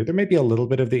dedicated. There may be a little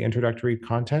bit of the introductory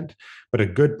content, but a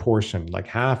good portion, like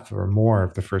half or more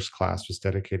of the first class, was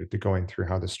dedicated to going through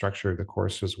how the structure of the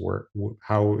course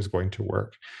how it was going to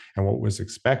work, and what was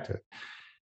expected.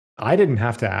 I didn't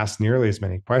have to ask nearly as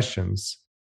many questions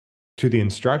to the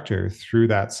instructor through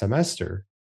that semester.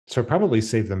 So it probably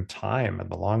saved them time in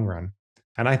the long run.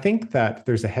 And I think that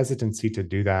there's a hesitancy to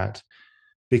do that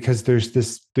because there's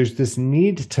this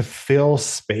need to fill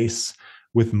space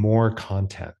with more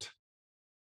content.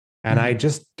 And I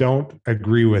just don't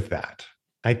agree with that.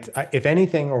 If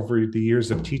anything, over the years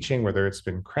of teaching, whether it's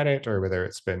been credit or whether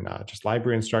it's been just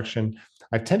library instruction,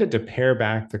 I've tended to pare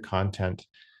back the content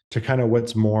to kind of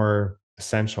what's more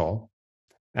essential.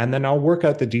 And then I'll work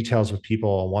out the details with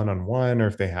people one-on-one, or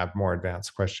if they have more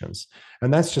advanced questions.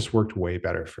 And that's just worked way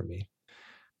better for me.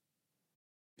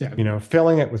 Yeah.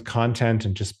 Filling it with content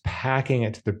and just packing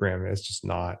it to the brim is just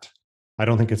not, I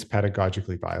don't think it's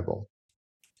pedagogically viable.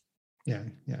 Yeah,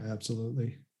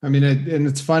 absolutely. I mean, and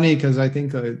it's funny because I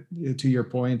think to your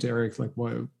point, Eric, like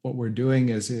what we're doing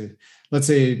is, let's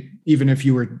say, even if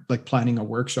you were like planning a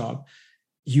workshop,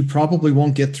 you probably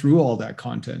won't get through all that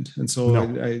content. And so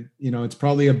No. it's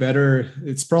probably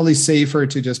safer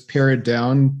to just pare it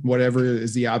down, whatever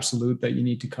is the absolute that you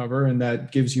need to cover. And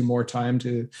that gives you more time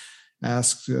to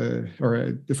ask or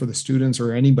for the students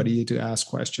or anybody to ask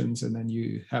questions. And then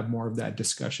you have more of that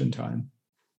discussion time.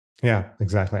 Yeah,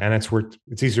 exactly. And it's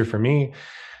easier for me.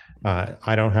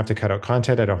 I don't have to cut out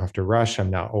content. I don't have to rush.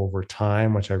 I'm not over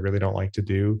time, which I really don't like to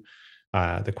do.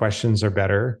 The questions are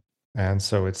better. And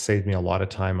so it saved me a lot of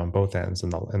time on both ends in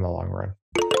the long run.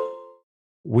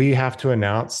 We have to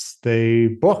announce the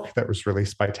book that was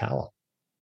released by Talon.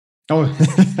 Oh,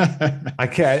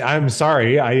 I'm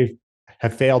sorry. I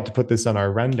have failed to put this on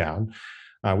our rundown.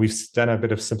 We've done a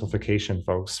bit of simplification,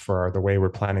 folks, for the way we're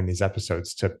planning these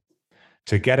episodes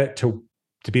to get it to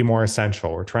be more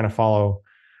essential. We're trying to follow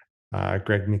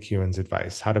Greg McKeown's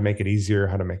advice, how to make it easier,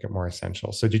 how to make it more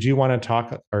essential. So did you want to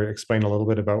talk or explain a little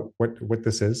bit about what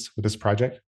this is, with this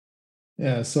project?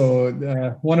 Yeah, so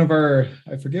one of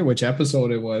I forget which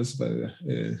episode it was, but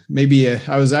maybe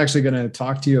I was actually going to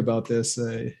talk to you about this,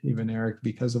 even Eric,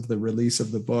 because of the release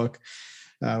of the book.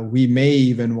 We may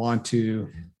even want to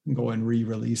go and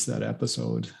re-release that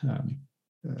episode.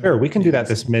 Sure, we can do that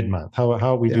this mid-month.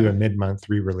 How we do a Yeah. mid-month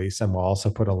re-release, and we'll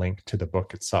also put a link to the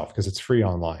book itself because it's free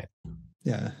online.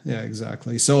 Yeah,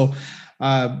 exactly. So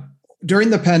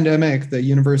during the pandemic, the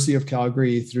University of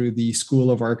Calgary, through the School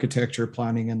of Architecture,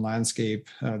 Planning and Landscape,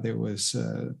 there was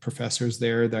professors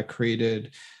there that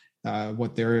created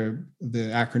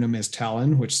the acronym is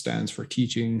TALEN, which stands for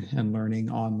Teaching and Learning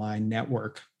Online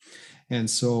Network. And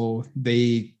so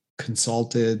they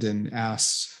consulted and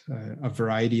asked a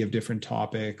variety of different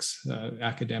topics,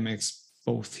 academics,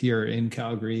 both here in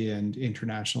Calgary and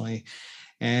internationally.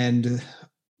 And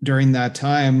during that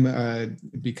time,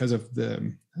 because of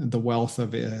the wealth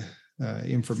of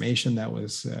information that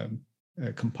was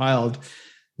compiled,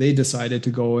 they decided to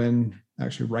go and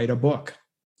actually write a book,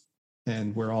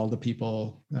 and where all the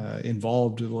people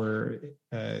involved were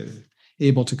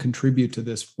able to contribute to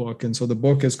this book. And so the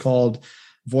book is called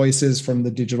Voices from the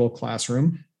Digital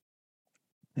Classroom.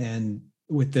 And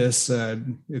with this,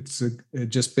 it's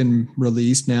just been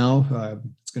released now.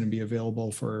 It's going to be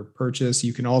available for purchase.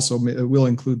 You can also, we'll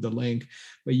include the link,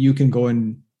 but you can go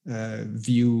and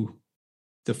view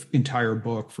the entire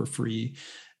book for free.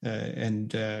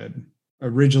 And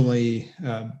originally,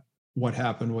 what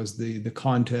happened was the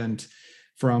content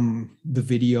from the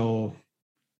video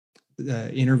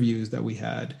interviews that we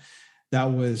had, that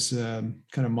was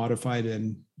kind of modified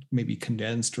and maybe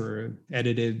condensed or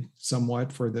edited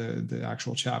somewhat for the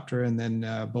actual chapter. And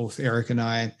then both Eric and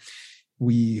I,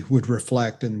 we would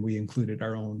reflect, and we included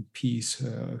our own piece,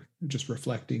 just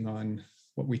reflecting on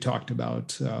what we talked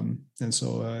about. And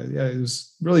so, yeah, it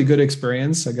was really good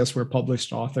experience. I guess we're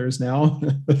published authors now.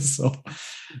 So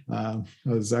I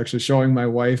was actually showing my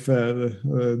wife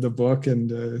the book,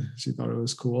 and she thought it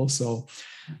was cool. So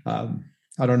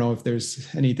I don't know if there's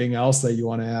anything else that you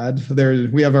want to add.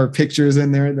 We have our pictures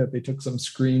in there that they took some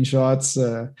screenshots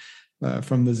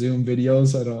from the Zoom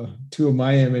videos. Two of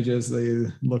my images,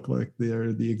 they look like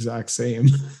they're the exact same.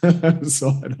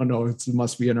 So I don't know. It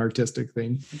must be an artistic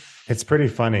thing. It's pretty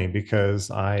funny because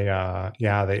we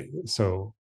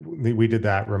did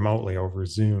that remotely over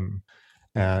Zoom,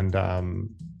 and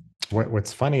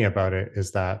what's funny about it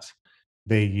is that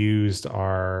they used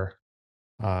our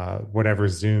whatever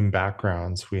Zoom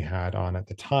backgrounds we had on at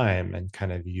the time, and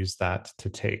kind of used that to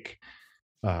take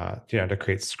to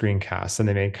create screencasts. And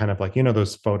they made kind of like,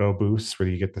 those photo booths where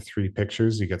you get the 3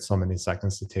 pictures, you get so many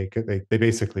seconds to take it. They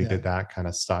basically did that kind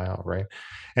of style, right?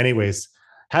 Anyways,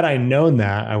 had I known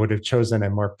that, I would have chosen a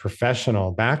more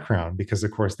professional background, because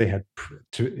of course they had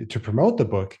to promote the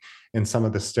book in some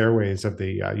of the stairways of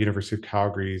the University of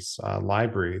Calgary's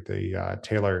library, the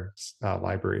Taylor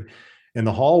Library. In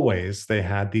the hallways, they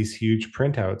had these huge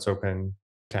printouts open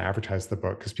to advertise the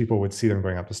book, because people would see them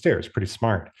going up the stairs. Pretty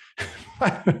smart.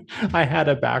 I had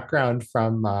a background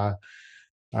from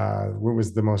what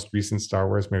was the most recent Star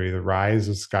Wars movie, The Rise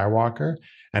of Skywalker,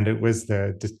 and it was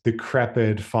the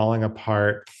decrepit, falling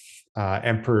apart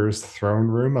Emperor's throne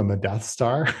room on the Death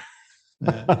Star.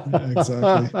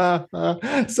 Exactly.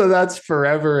 So that's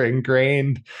forever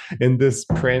ingrained in this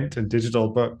print and digital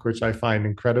book, which I find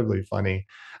incredibly funny.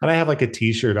 And I have like a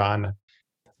t-shirt on,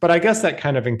 but I guess that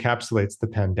kind of encapsulates the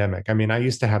pandemic. I mean, I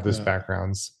used to have those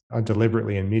backgrounds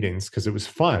deliberately in meetings because it was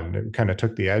fun. It kind of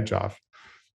took the edge off.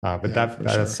 But that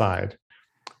aside,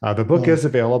 the book is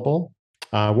available.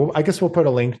 I guess we'll put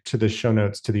a link to the show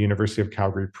notes to the University of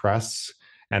Calgary Press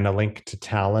and a link to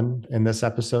Talon in this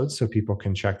episode, so people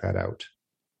can check that out.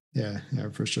 Yeah,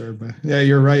 for sure. But yeah,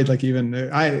 you're right. Like, even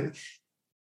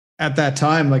at that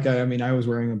time, like I mean, I was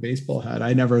wearing a baseball hat.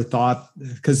 I never thought,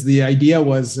 because the idea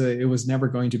was it was never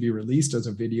going to be released as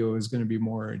a video. It was going to be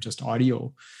more just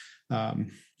audio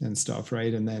and stuff,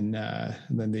 right? And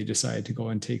then they decided to go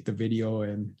and take the video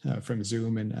and from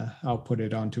Zoom and I'll put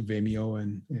it onto Vimeo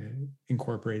and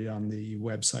incorporate it on the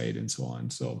website and so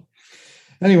on. So,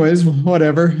 anyways,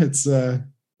 whatever.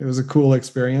 It was a cool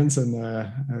experience, and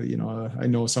I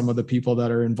know some of the people that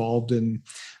are involved in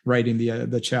writing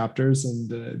the chapters,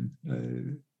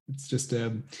 and it's just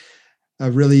a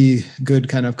really good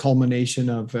kind of culmination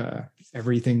of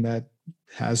everything that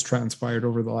has transpired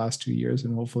over the last 2 years.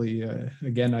 And hopefully,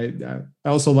 again, I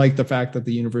also like the fact that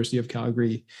the University of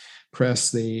Calgary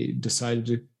Press, they decided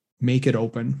to make it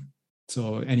open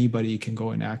so anybody can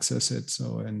go and access it.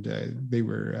 So, and they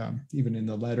were even in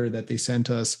the letter that they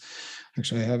sent us,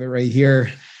 actually I have it right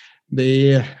here,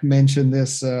 they mentioned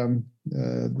this,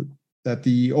 that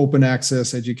the open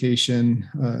access education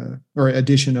or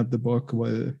edition of the book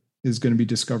is going to be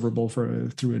discoverable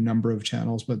through a number of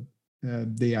channels, but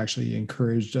they actually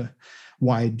encouraged a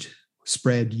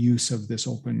widespread use of this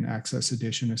open access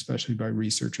edition, especially by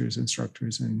researchers,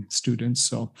 instructors, and students.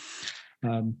 So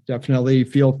definitely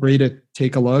feel free to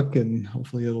take a look, and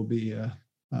hopefully it'll be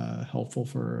helpful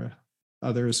for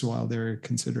others while they're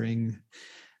considering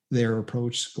their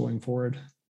approach going forward.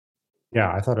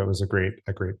 Yeah, I thought it was a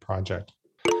great project.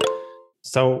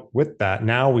 So with that,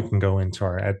 now we can go into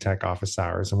our EdTech office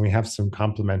hours, and we have some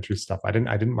complimentary stuff. I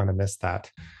didn't want to miss that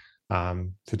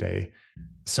today.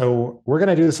 So we're going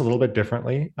to do this a little bit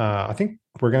differently. I think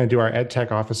we're going to do our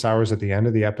EdTech office hours at the end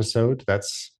of the episode.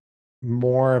 That's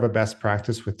more of a best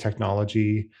practice with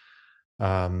technology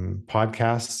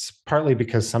podcasts, partly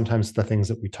because sometimes the things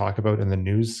that we talk about in the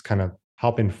news kind of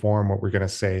help inform what we're going to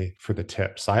say for the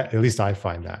tips. At least I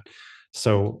find that.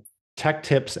 So Tech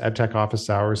Tips, EdTech Office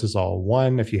Hours is all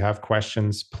one. If you have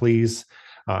questions, please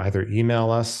either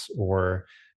email us or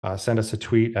send us a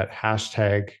tweet at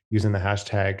using the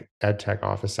hashtag EdTech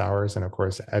Office Hours. And of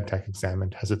course, EdTech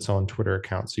Examined has its own Twitter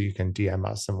account, so you can DM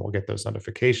us and we'll get those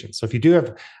notifications. So if you do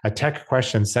have a tech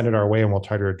question, send it our way and we'll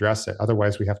try to address it.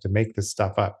 Otherwise, we have to make this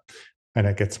stuff up and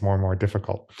it gets more and more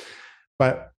difficult.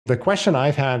 But the question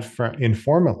I've had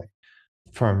informally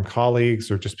from colleagues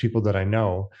or just people that I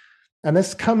know, and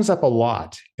this comes up a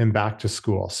lot in back to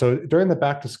school. So during the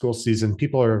back to school season,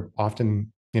 people are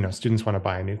often, students want to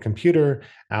buy a new computer.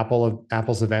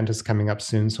 Apple's event is coming up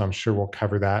soon, so I'm sure we'll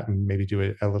cover that and maybe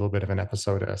do a little bit of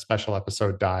a special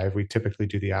episode dive. We typically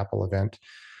do the Apple event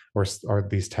or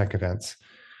these tech events.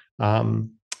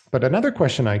 But another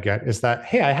question I get is that,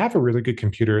 hey, I have a really good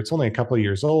computer. It's only a couple of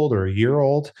years old or a year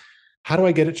old. How do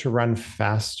I get it to run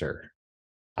faster?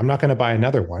 I'm not going to buy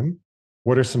another one.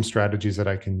 What are some strategies that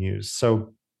I can use?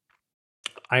 So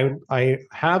I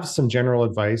have some general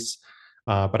advice,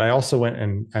 but I also went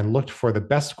and looked for the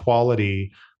best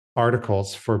quality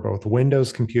articles for both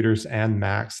Windows computers and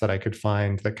Macs that I could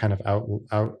find that kind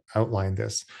of outline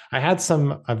this. I had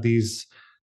some of these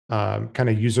kind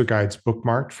of user guides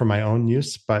bookmarked for my own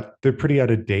use, but they're pretty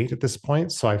out of date at this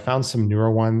point. So I found some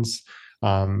newer ones.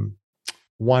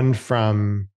 One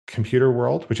from Computer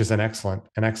World, which is an excellent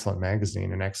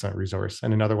magazine, an excellent resource,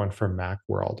 and another one from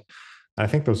Macworld. I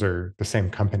think those are the same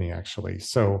company, actually.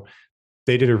 So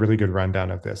they did a really good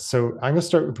rundown of this. So I'm going to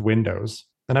start with Windows,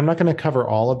 and I'm not going to cover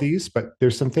all of these, but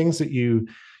there's some things that you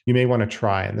may want to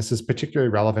try, and this is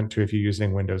particularly relevant to if you're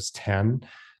using Windows 10.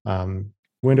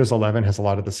 Windows 11 has a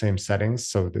lot of the same settings,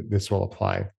 so this will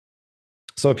apply.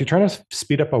 So if you're trying to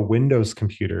speed up a Windows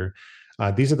computer,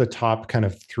 these are the top kind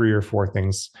of 3 or 4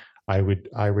 things I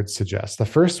would suggest. The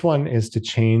first one is to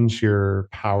change your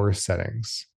power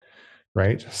settings,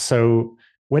 right? So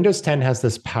Windows 10 has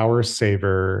this power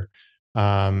saver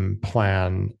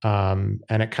plan, and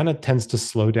it kind of tends to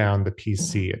slow down the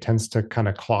PC. It tends to kind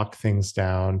of clock things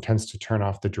down, tends to turn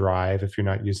off the drive if you're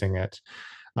not using it.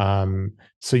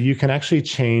 So you can actually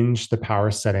change the power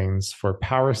settings for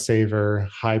power saver,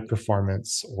 high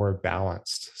performance, or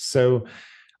balanced. So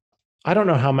I don't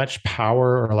know how much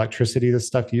power or electricity this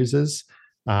stuff uses.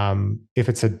 If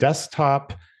it's a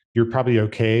desktop, you're probably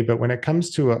okay. But when it comes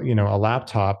to a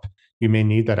laptop, you may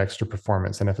need that extra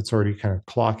performance. And if it's already kind of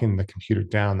clocking the computer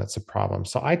down, that's a problem.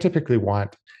 So I typically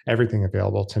want everything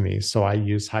available to me. So I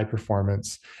use high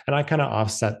performance, and I kind of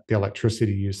offset the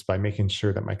electricity use by making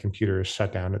sure that my computer is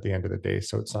shut down at the end of the day,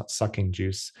 so it's not sucking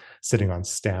juice sitting on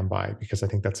standby, because I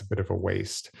think that's a bit of a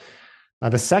waste.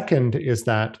 The second is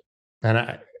that,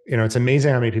 and it's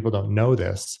amazing how many people don't know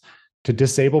this, to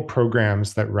disable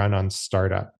programs that run on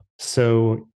startup.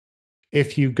 So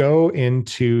If you go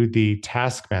into the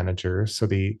task manager, so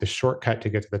the shortcut to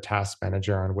get to the task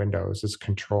manager on Windows is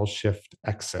Control Shift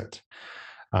Exit.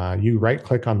 You right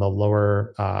click on the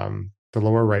lower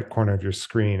right corner of your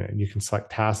screen, and you can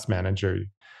select Task Manager,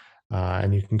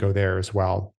 and you can go there as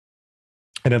well.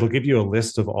 And it'll give you a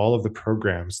list of all of the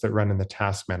programs that run in the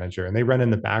task manager, and they run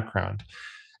in the background.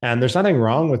 And there's nothing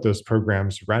wrong with those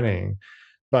programs running.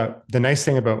 But the nice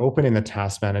thing about opening the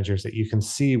task manager is that you can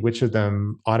see which of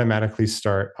them automatically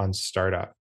start on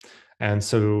startup. And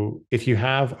so if you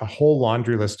have a whole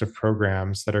laundry list of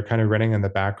programs that are kind of running in the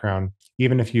background,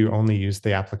 even if you only use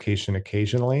the application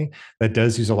occasionally, that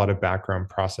does use a lot of background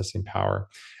processing power.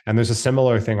 And there's a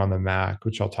similar thing on the Mac,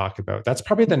 which I'll talk about. That's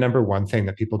probably the number one thing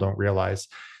that people don't realize.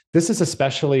 This is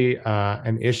especially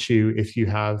an issue if you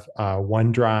have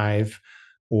OneDrive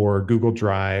or Google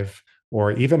Drive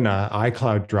or even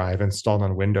iCloud Drive installed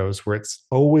on Windows, where it's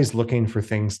always looking for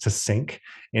things to sync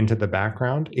into the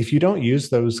background. If you don't use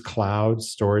those cloud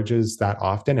storages that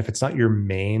often, if it's not your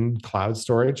main cloud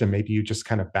storage and maybe you just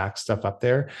kind of back stuff up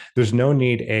there, there's no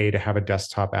need to have a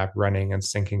desktop app running and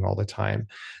syncing all the time.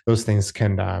 Those things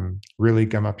can really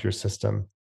gum up your system.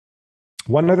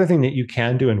 One other thing that you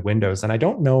can do in Windows, and I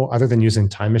don't know other than using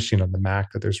Time Machine on the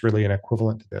Mac that there's really an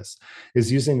equivalent to this,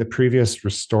 is using the previous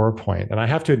restore point. And I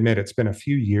have to admit, it's been a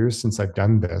few years since I've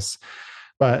done this,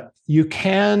 but you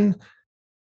can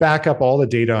back up all the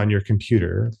data on your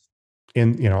computer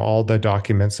in, all the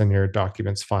documents in your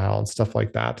documents file and stuff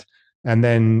like that. And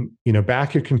then,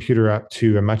 back your computer up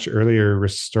to a much earlier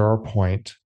restore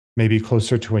point, maybe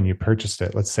closer to when you purchased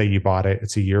it. Let's say you bought it,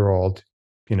 it's a year old,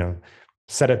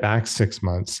 set it back 6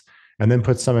 months, and then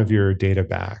put some of your data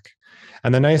back.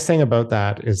 And the nice thing about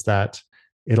that is that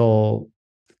it'll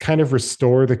kind of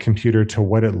restore the computer to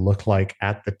what it looked like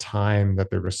at the time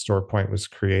that the restore point was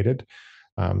created.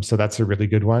 So that's a really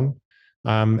good one.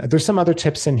 There's some other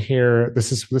tips in here.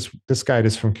 This guide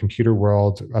is from Computer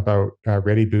World about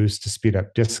ReadyBoost to speed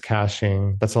up disk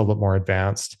caching. That's a little bit more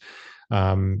advanced.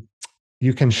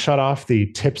 You can shut off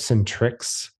the tips and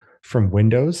tricks from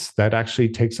Windows. That actually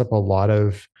takes up a lot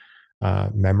of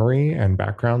memory and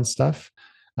background stuff.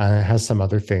 It has some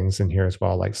other things in here as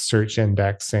well, like search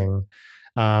indexing.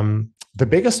 The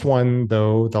biggest one,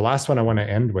 though, the last one I want to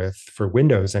end with for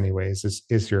Windows anyways,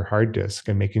 is your hard disk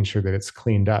and making sure that it's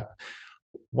cleaned up.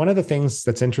 One of the things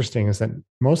that's interesting is that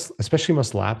especially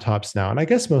most laptops now, and I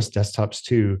guess most desktops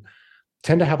too,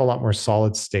 tend to have a lot more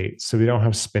solid state. So they don't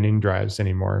have spinning drives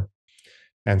anymore.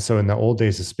 And so in the old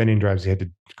days of spinning drives,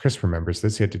 Chris remembers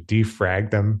this, you had to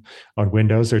defrag them on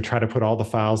Windows or try to put all the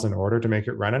files in order to make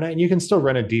it run on it. And you can still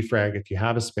run a defrag if you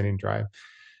have a spinning drive.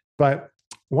 But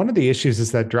one of the issues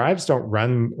is that drives don't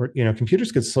run, or,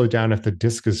 computers could slow down if the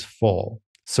disk is full.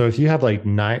 So if you have like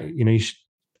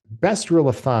best rule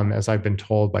of thumb, as I've been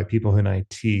told by people in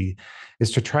IT,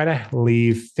 is to try to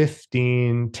leave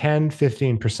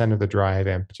 15% of the drive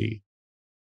empty.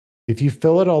 If you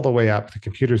fill it all the way up, the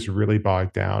computer's really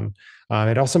bogged down.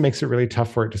 It also makes it really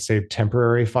tough for it to save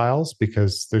temporary files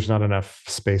because there's not enough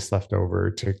space left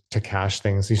over to cache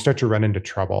things. You start to run into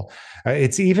trouble.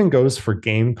 It even goes for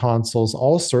game consoles.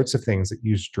 All sorts of things that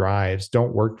use drives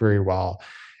don't work very well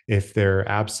if they're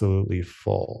absolutely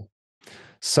full.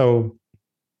 So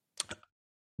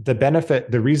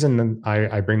the reason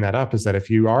I bring that up is that if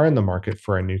you are in the market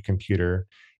for a new computer,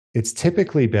 it's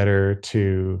typically better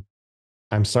to,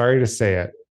 I'm sorry to say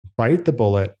it, bite the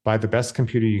bullet, buy the best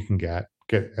computer you can get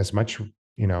as much,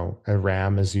 a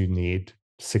RAM as you need.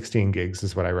 16 gigs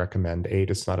is what I recommend. 8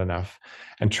 is not enough.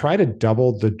 And try to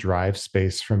double the drive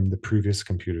space from the previous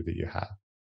computer that you have.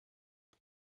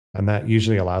 And that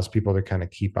usually allows people to kind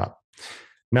of keep up.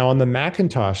 Now, on the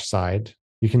Macintosh side,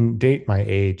 you can date my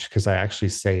age because I actually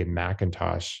say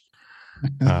Macintosh.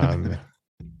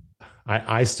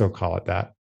 I still call it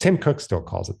that. Tim Cook still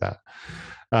calls it that.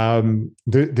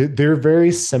 They're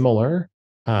very similar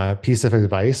piece of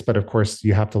advice, but of course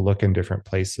you have to look in different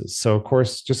places. So of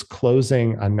course, just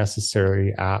closing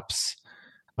unnecessary apps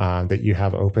that you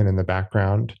have open in the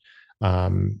background.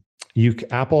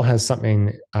 Apple has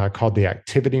something called the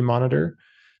Activity Monitor,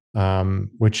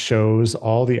 which shows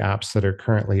all the apps that are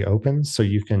currently open. So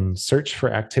you can search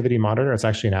for Activity Monitor. It's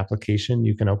actually an application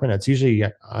you can open. It's usually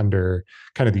under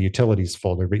kind of the utilities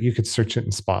folder, but you could search it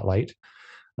in Spotlight.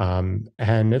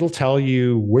 And it'll tell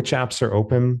you which apps are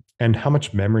open and how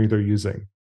much memory they're using.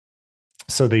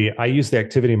 So I use the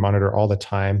Activity Monitor all the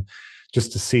time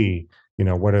just to see,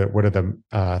 what are the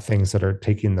things that are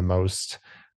taking the most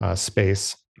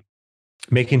space.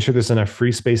 Making sure there's enough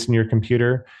free space in your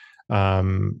computer.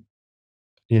 On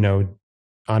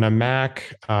a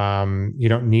Mac, you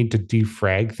don't need to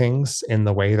defrag things in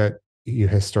the way that you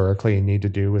historically need to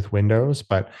do with Windows.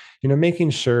 But making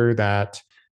sure that,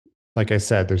 like I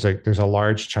said, there's a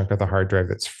large chunk of the hard drive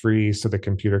that's free, so the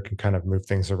computer can kind of move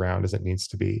things around as it needs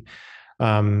to be.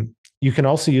 You can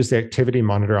also use the activity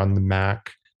monitor on the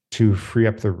Mac to free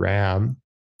up the RAM,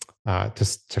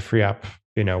 to free up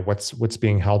what's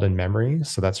being held in memory.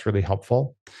 So that's really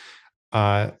helpful.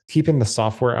 Keeping the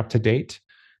software up to date,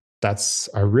 that's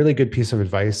a really good piece of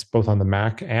advice, both on the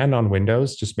Mac and on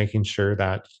Windows. Just making sure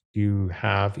that you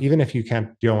have, even if you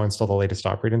can't install the latest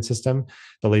operating system,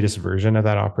 the latest version of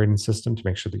that operating system, to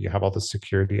make sure that you have all the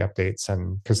security updates,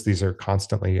 and because these are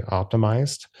constantly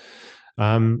optimized.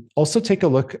 Also take a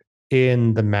look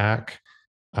in the Mac,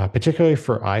 particularly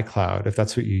for iCloud, if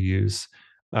that's what you use,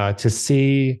 to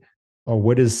see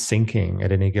what is syncing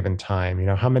at any given time.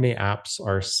 How many apps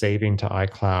are saving to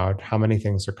iCloud? How many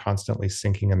things are constantly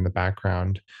syncing in the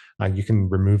background? You can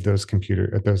remove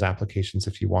those applications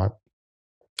if you want.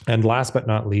 And last but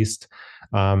not least,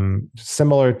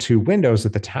 similar to Windows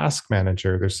with the Task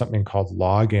Manager, there's something called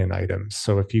login items.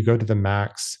 So if you go to the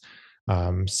Mac's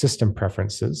system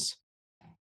preferences,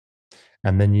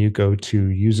 and then you go to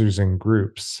users and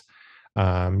groups,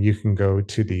 you can go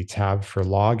to the tab for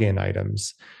login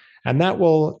items, and that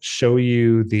will show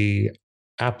you the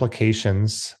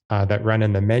applications that run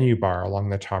in the menu bar along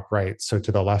the top right, so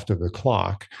to the left of the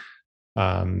clock.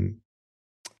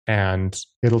 And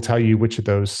it'll tell you which of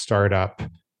those start up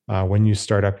when you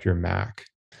start up your Mac.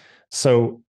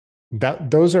 So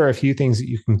those are a few things that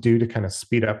you can do to kind of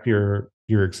speed up your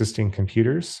existing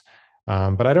computers.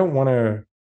 But I don't want to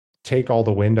take all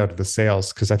the wind out of the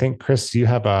sails, because I think, Chris, you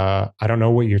have I don't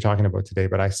know what you're talking about today,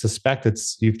 but I suspect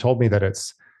you've told me that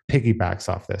it's piggybacks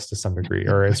off this to some degree,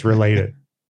 or it's related.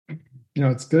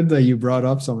 It's good that you brought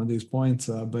up some of these points,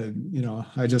 but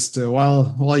I just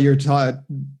while you're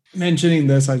mentioning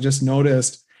this, I just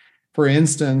noticed, for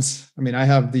instance, I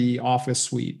have the Office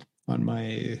suite on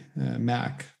my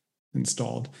Mac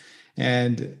installed,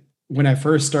 and when I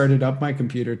first started up my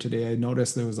computer today, I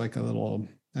noticed there was like a little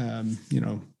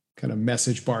kind of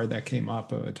message bar that came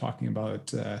up talking about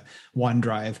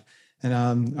OneDrive. And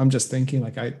I'm just thinking,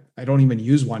 like, I don't even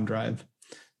use OneDrive.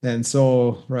 And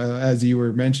so as you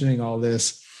were mentioning all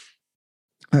this,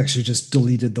 I actually just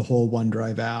deleted the whole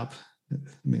OneDrive app.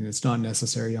 It's not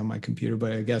necessary on my computer,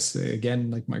 but I guess,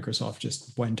 again, like, Microsoft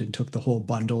just went and took the whole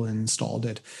bundle and installed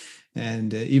it.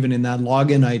 And even in that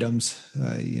login items,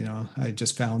 I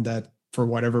just found that for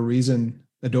whatever reason,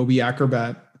 Adobe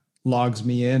Acrobat logs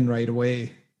me in right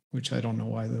away, which I don't know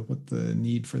what the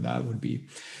need for that would be.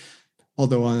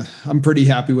 Although I'm pretty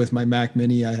happy with my Mac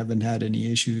Mini. I haven't had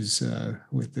any issues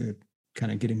with it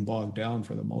kind of getting bogged down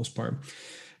for the most part.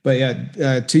 But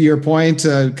yeah, to your point,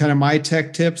 kind of my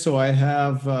tech tip. So I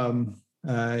have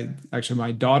actually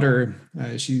my daughter,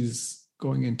 she's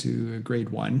going into grade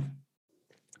 1.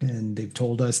 And they've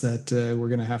told us that we're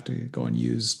going to have to go and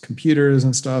use computers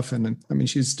and stuff. And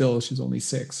she's only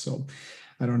 6. So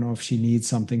I don't know if she needs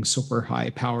something super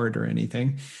high powered or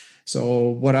anything. So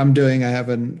what I'm doing, I have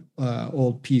an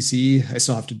old PC. I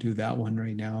still have to do that one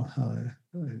right now.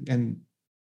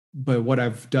 But what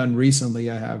I've done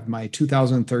recently, I have my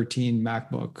 2013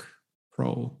 MacBook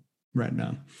Pro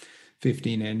Retina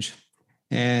 15-inch.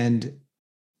 And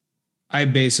I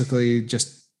basically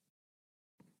just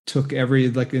took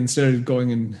instead of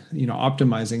going and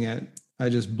optimizing it, I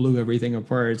just blew everything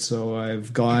apart. So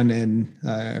I've gone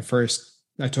and first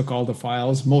I took all the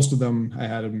files. Most of them I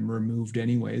had them removed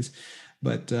anyways,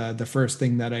 but the first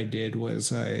thing that I did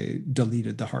was I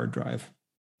deleted the hard drive.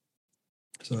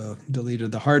 So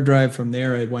deleted the hard drive. From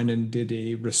there, I went and did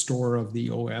a restore of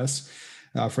the OS.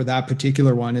 For that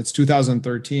particular one, it's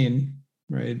 2013,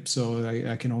 right? So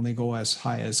I can only go as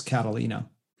high as Catalina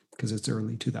because it's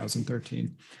early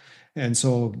 2013. And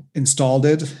so installed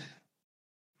it.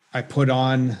 I put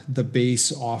on the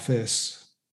base Office,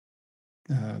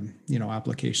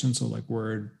 applications. So like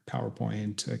Word,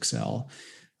 PowerPoint, Excel.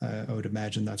 I would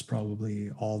imagine that's probably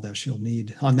all that she'll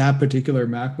need. On that particular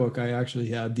MacBook, I actually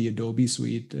had the Adobe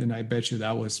suite, and I bet you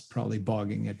that was probably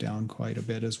bogging it down quite a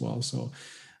bit as well. So,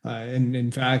 and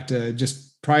in fact,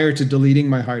 just prior to deleting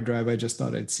my hard drive, I just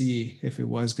thought I'd see if it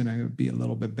was going to be a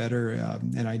little bit better.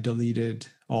 And I deleted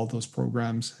all those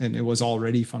programs, and it was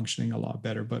already functioning a lot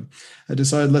better. But I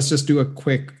decided, let's just do a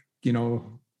quick,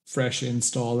 fresh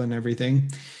install and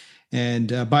everything.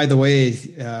 And by the way,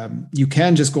 you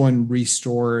can just go and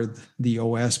restore the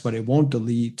OS, but it won't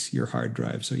delete your hard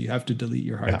drive. So you have to delete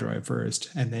your hard drive first,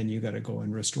 and then you got to go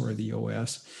and restore the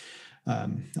OS.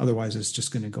 Otherwise, it's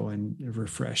just going to go and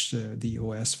refresh the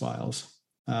OS files.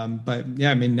 But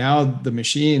yeah, now the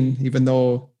machine, even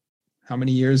though, how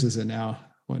many years is it now?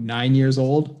 9 years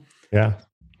old? Yeah.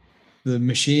 The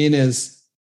machine is,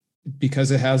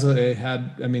 because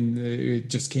I mean, it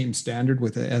just came standard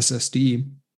with a SSD.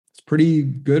 It's pretty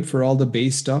good for all the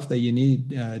base stuff that you need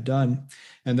done.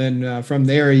 And then from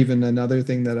there, even another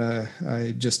thing that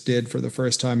I just did for the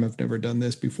first time, I've never done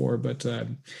this before, but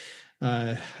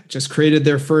just created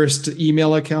their first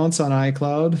email accounts on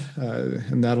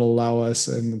iCloud, and that'll allow us,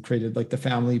 and created like the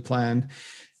family plan.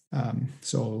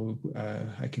 So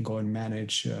I can go and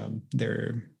manage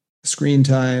their screen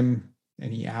time,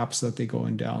 any apps that they go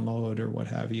and download or what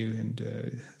have you.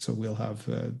 And so we'll have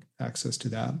access to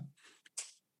that.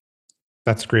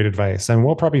 That's great advice. And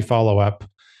we'll probably follow up.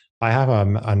 I have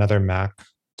another Mac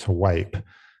to wipe.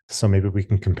 So maybe we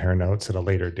can compare notes at a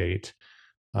later date.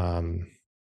 Um,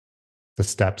 the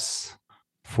steps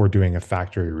for doing a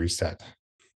factory reset.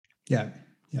 Yeah,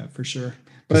 yeah, for sure. This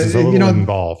But is a little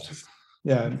involved.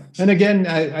 Yeah. And again,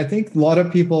 I think a lot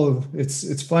of people,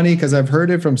 it's funny because I've heard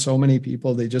it from so many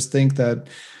people. They just think that,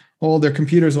 oh, their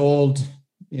computer's old,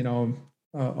 you know,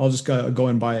 I'll just go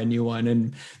and buy a new one.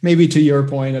 And maybe to your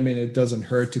point, I mean, it doesn't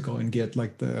hurt to go and get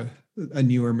like a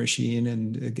newer machine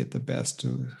and get the best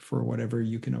for whatever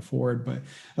you can afford. But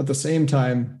at the same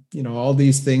time, you know, all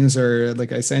these things are,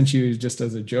 like, I sent you just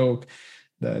as a joke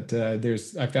that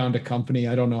I found a company,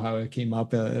 I don't know how it came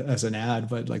up as an ad,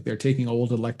 but like they're taking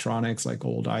old electronics, like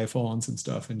old iPhones and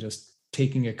stuff, and just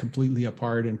taking it completely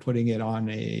apart and putting it on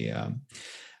a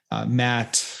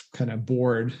matte kind of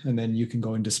board, and then you can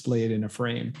go and display it in a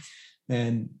frame.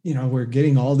 And you know, we're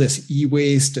getting all this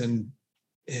e-waste, and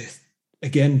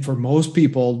again, for most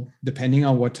people, depending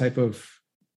on what type of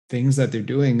things that they're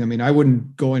doing, I mean, I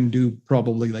wouldn't go and do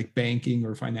probably like banking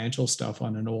or financial stuff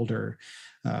on an older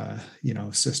you know,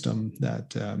 system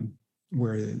that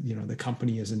where, you know, the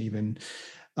company isn't even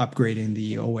upgrading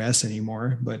the OS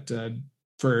anymore. But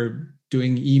for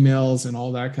doing emails and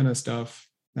all that kind of stuff,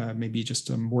 maybe just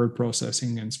some word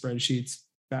processing and spreadsheets,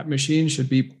 that machine should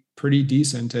be pretty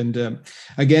decent. And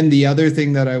again, the other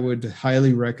thing that I would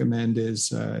highly recommend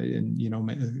is, and you know,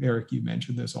 Eric, you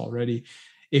mentioned this already,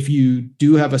 if you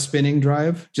do have a spinning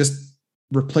drive, just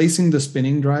replacing the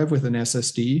spinning drive with an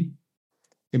SSD,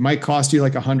 it might cost you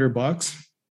like $100,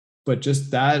 but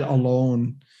just that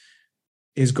alone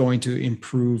is going to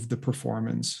improve the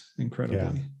performance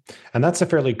incredibly. Yeah. And that's a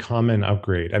fairly common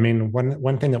upgrade. I mean,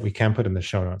 one thing that we can put in the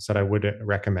show notes that I would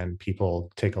recommend people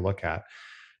take a look at,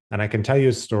 and I can tell you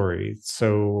a story.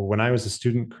 So when I was a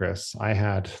student, Chris, I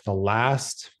had the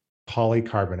last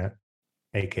polycarbonate,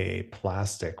 aka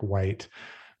plastic white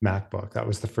MacBook. That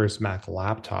was the first Mac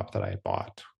laptop that I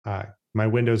bought. My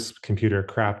Windows computer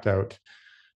crapped out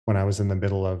when I was in the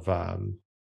middle of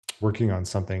working on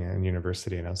something in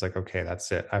university, and I was like, okay,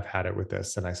 that's it. I've had it with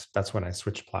this, and that's when I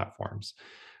switched platforms.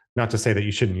 Not to say that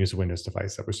you shouldn't use a Windows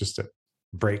device. That was just a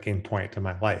breaking point in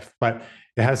my life. But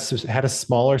it had a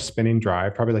smaller spinning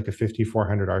drive, probably like a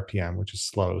 5,400 RPM, which is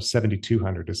slow.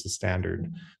 7,200 is the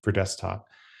standard for desktop.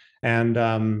 And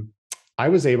I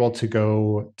was able to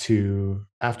go to,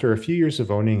 after a few years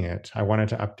of owning it, I wanted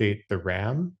to update the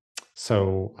RAM.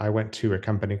 So I went to a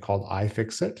company called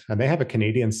iFixit, and they have a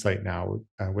Canadian site now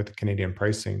with the Canadian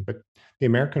pricing, but the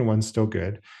American one's still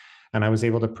good. And I was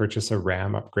able to purchase a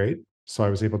RAM upgrade. So I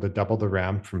was able to double the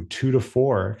RAM from 2 to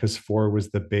 4, because 4 was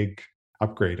the big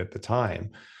upgrade at the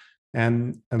time.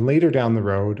 And later down the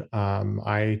road,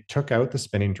 I took out the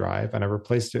spinning drive and I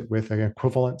replaced it with an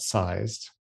equivalent sized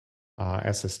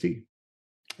SSD.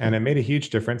 And it made a huge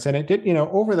difference. And it did, you know,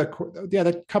 over the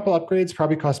couple upgrades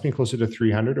probably cost me closer to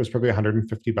 300. It was probably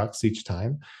 $150 each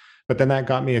time. But then that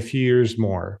got me a few years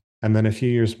more, and then a few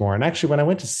years more. And actually, when I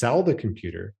went to sell the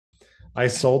computer, I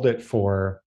sold it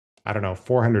for, I don't know,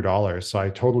 $400. So I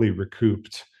totally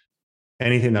recouped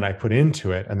anything that I put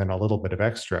into it and then a little bit of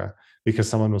extra, because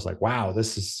someone was like, wow,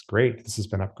 this is great. This has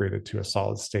been upgraded to a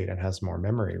solid state and has more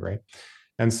memory, right?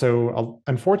 And so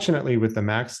unfortunately with the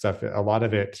Mac stuff, a lot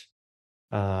of it,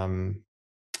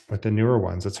 with the newer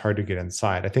ones, it's hard to get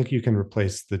inside. I think you can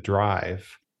replace the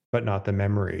drive, but not the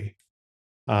memory.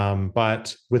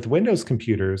 But with Windows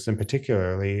computers, and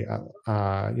particularly, you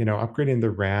know, upgrading the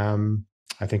RAM,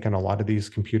 I think on a lot of these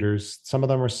computers, some of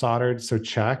them are soldered, so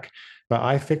check. But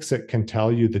iFixit can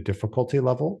tell you the difficulty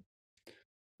level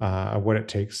of what it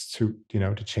takes to, you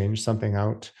know, to change something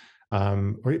out.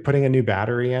 Putting a new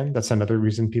battery in, that's another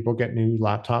reason people get new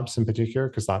laptops in particular,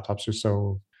 because laptops are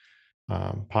so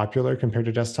popular compared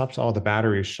to desktops. Oh, the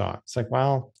battery is shot. It's like,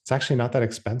 well, it's actually not that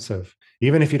expensive.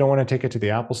 Even if you don't want to take it to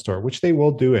the Apple store, which they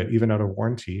will do it even out of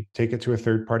warranty, take it to a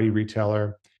third-party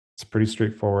retailer. It's pretty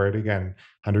straightforward. Again,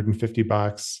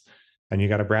 $150, and you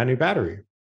got a brand new battery.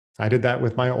 I did that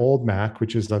with my old Mac,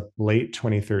 which is the late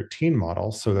 2013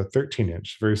 model. So the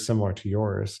 13-inch, very similar to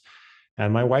yours.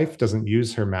 And my wife doesn't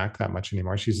use her Mac that much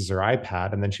anymore. She uses her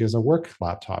iPad, and then she has a work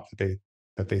laptop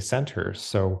that they sent her.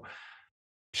 So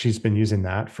she's been using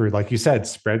that for, like you said,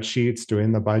 spreadsheets,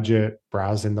 doing the budget,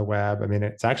 browsing the web. I mean,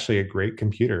 it's actually a great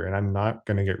computer, and I'm not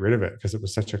going to get rid of it because it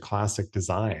was such a classic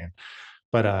design.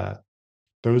 But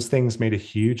those things made a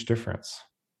huge difference.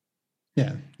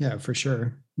 Yeah, yeah, for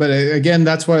sure. But again,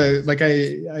 that's why, like,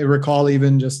 I recall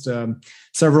even just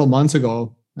several months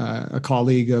ago, a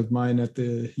colleague of mine at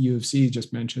the U of C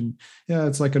just mentioned, yeah,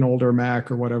 it's like an older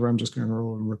Mac or whatever. I'm just going to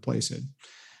roll and replace it.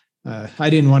 I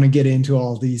didn't want to get into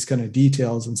all these kind of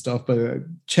details and stuff, but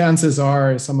chances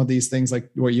are some of these things, like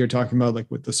what you're talking about, like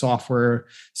with the software,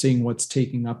 seeing what's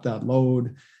taking up that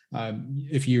load.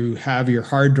 If you have your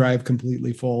hard drive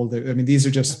completely full, I mean, these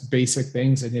are just basic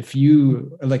things. And if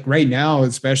you, like right now,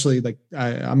 especially, like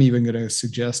I'm even going to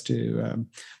suggest to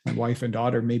my wife and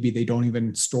daughter, maybe they don't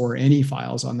even store any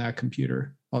files on that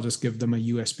computer. I'll just give them a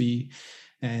USB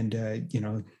and,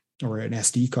 or an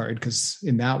SD card, because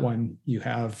in that one you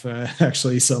have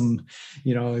actually some,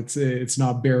 it's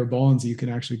not bare bones. You can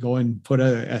actually go and put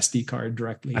a SD card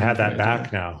directly. I had that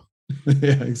back now.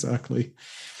 Yeah, exactly.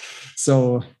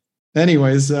 So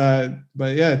anyways,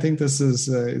 but yeah, I think this is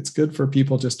it's good for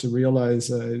people just to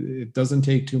realize it doesn't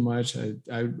take too much.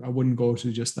 I wouldn't go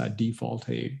to just that default,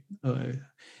 hey,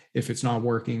 if it's not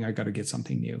working, I got to get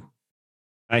something new.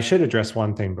 I should address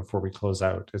one thing before we close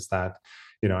out, is that,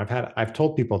 I've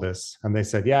told people this, and they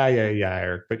said, yeah,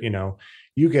 Eric, but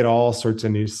you get all sorts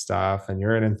of new stuff and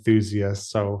you're an enthusiast.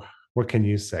 So what can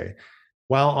you say?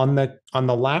 Well, on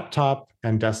the laptop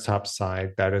and desktop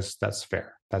side, that's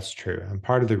fair. That's true. And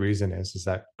part of the reason is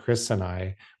that Chris and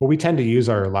I, well, we tend to use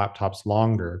our laptops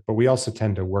longer, but we also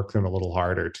tend to work them a little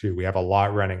harder too. We have a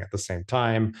lot running at the same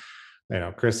time.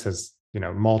 Chris has,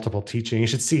 multiple teaching. You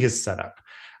should see his setup.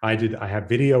 I have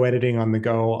video editing on the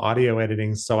go, audio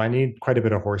editing. So I need quite a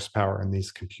bit of horsepower in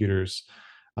these computers.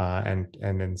 And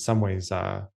in some ways,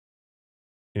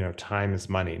 time is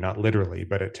money, not literally,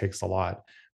 but it takes a lot.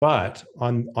 But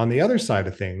on the other side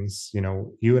of things,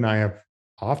 you and I have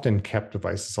often kept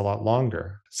devices a lot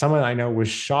longer. Someone I know was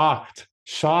shocked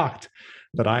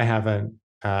that I have an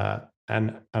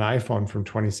iPhone from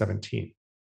 2017.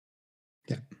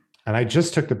 Yeah. And I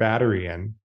just took the battery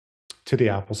in to the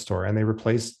Apple store, and they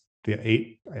replaced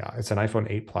it's an iPhone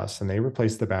 8 Plus, and they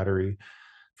replaced the battery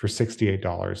for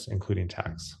 $68, including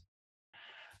tax.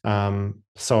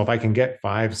 So if I can get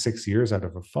 5-6 years out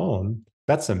of a phone,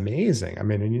 that's amazing. I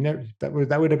mean, and that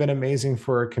would have been amazing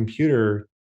for a computer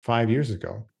 5 years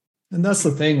ago. And that's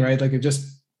the thing, right? Like,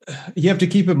 you have to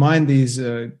keep in mind, these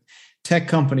tech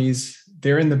companies,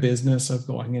 they're in the business of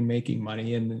going and making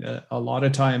money. And a lot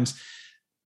of times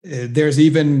there's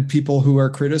even people who are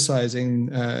criticizing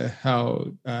how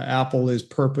Apple is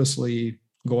purposely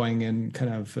going and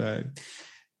kind of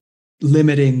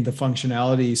limiting the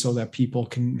functionality so that people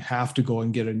can have to go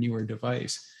and get a newer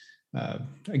device.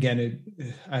 Again,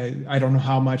 I don't know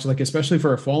how much, like, especially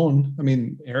for a phone. I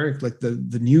mean, Eric, like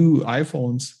the new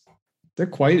iPhones, they're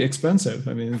quite expensive.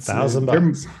 I mean, it's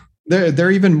 $1,000.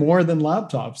 They're even more than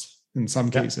laptops in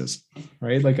some cases,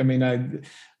 right? Like, I mean,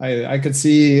 I could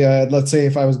see, let's say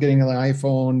if I was getting an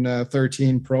iPhone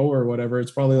 13 Pro or whatever,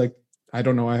 it's probably like, I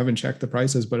don't know, I haven't checked the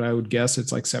prices, but I would guess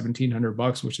it's like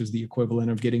 $1,700, which is the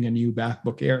equivalent of getting a new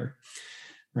MacBook Air,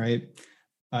 right?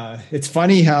 It's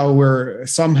funny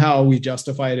how we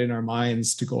justify it in our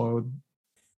minds to go out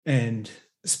and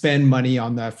spend money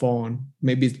on that phone,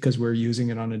 maybe because we're using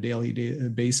it on a daily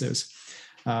basis.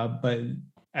 But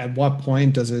at what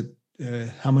point does it,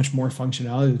 how much more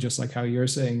functionality, just like how you're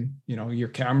saying, your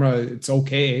camera, it's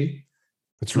okay.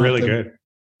 It's really good.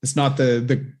 It's not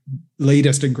the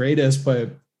latest and greatest,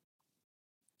 but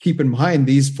keep in mind,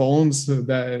 these phones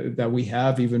that we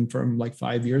have, even from like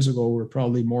 5 years ago, were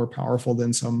probably more powerful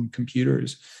than some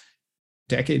computers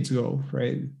decades ago,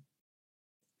 right?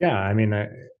 Yeah, I mean,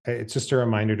 it's just a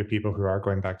reminder to people who are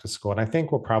going back to school. And I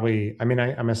think we'll probably, I mean,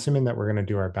 I'm assuming that we're going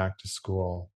to do our back to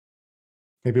school.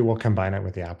 Maybe we'll combine it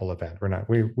with the Apple event.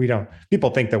 We don't, people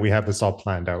think that we have this all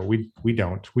planned out. We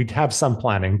don't. We'd have some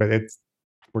planning, but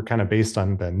we're kind of based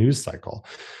on the news cycle.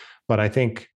 But I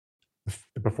think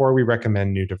before we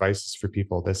recommend new devices for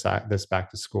people this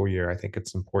back to school year, I think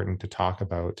it's important to talk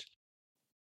about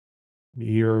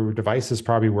your device is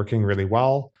probably working really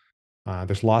well.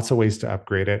 There's lots of ways to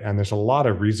upgrade it, and there's a lot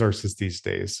of resources these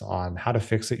days on how to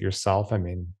fix it yourself. I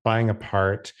mean, buying a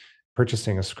part,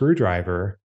 purchasing a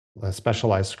screwdriver, a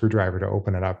specialized screwdriver to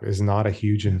open it up is not a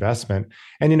huge investment.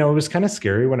 And, it was kind of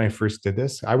scary when I first did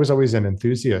this. I was always an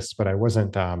enthusiast, but I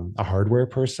wasn't a hardware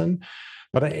person.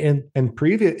 But in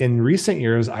recent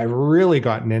years, I've really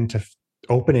gotten into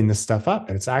opening this stuff up,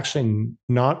 and it's actually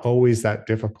not always that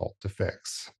difficult to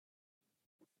fix.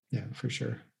 Yeah, for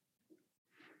sure.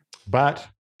 But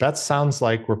that sounds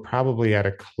like we're probably at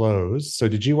a close. So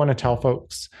did you want to tell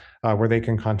folks where they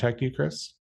can contact you,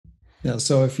 Chris? Yeah,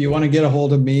 so if you want to get a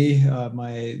hold of me,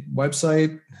 my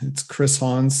website, it's Chris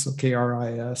Hans,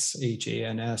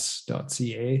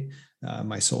 KRISHANS.ca.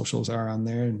 My socials are on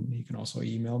there, and you can also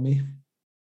email me.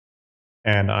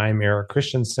 And I'm Eric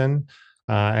Christensen,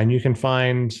 and you can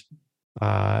find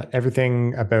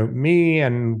everything about me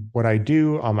and what I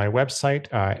do on my website,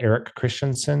 Eric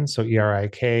Christensen, so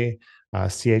ERIK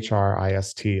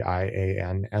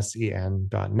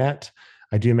CHRISTIANSEN.net.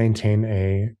 I do maintain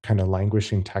a kind of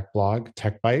languishing tech blog,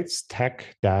 Tech Bytes,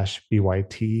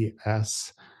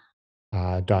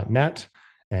 tech-byts.net.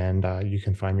 And you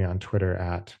can find me on Twitter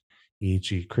at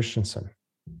EG Christensen.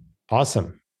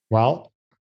 Awesome. Well,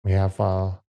 we have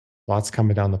lots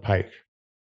coming down the pike.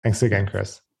 Thanks again,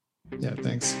 Chris. Yeah,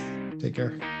 thanks. Take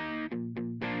care.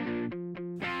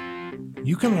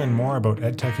 You can learn more about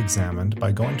EdTech Examined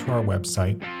by going to our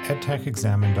website,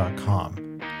 edtechexamined.com.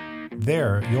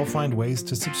 There, you'll find ways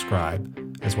to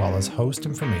subscribe, as well as host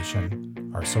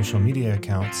information, our social media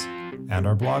accounts, and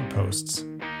our blog posts.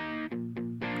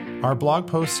 Our blog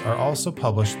posts are also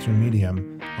published through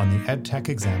Medium on the EdTech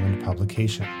Examined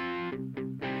publication.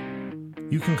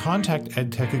 You can contact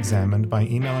EdTech Examined by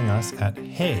emailing us at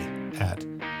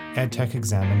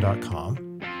hey@edtechexamined.com.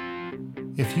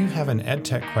 If you have an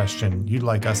EdTech question you'd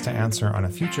like us to answer on a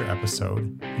future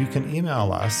episode, you can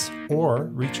email us or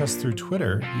reach us through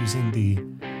Twitter using the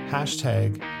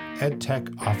hashtag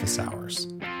EdTechOfficeHours.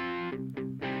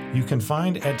 You can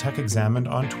find EdTech Examined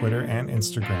on Twitter and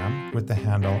Instagram with the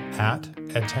handle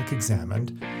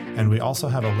 @EdTechExamined, and we also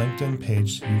have a LinkedIn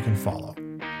page you can follow.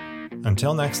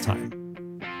 Until next time.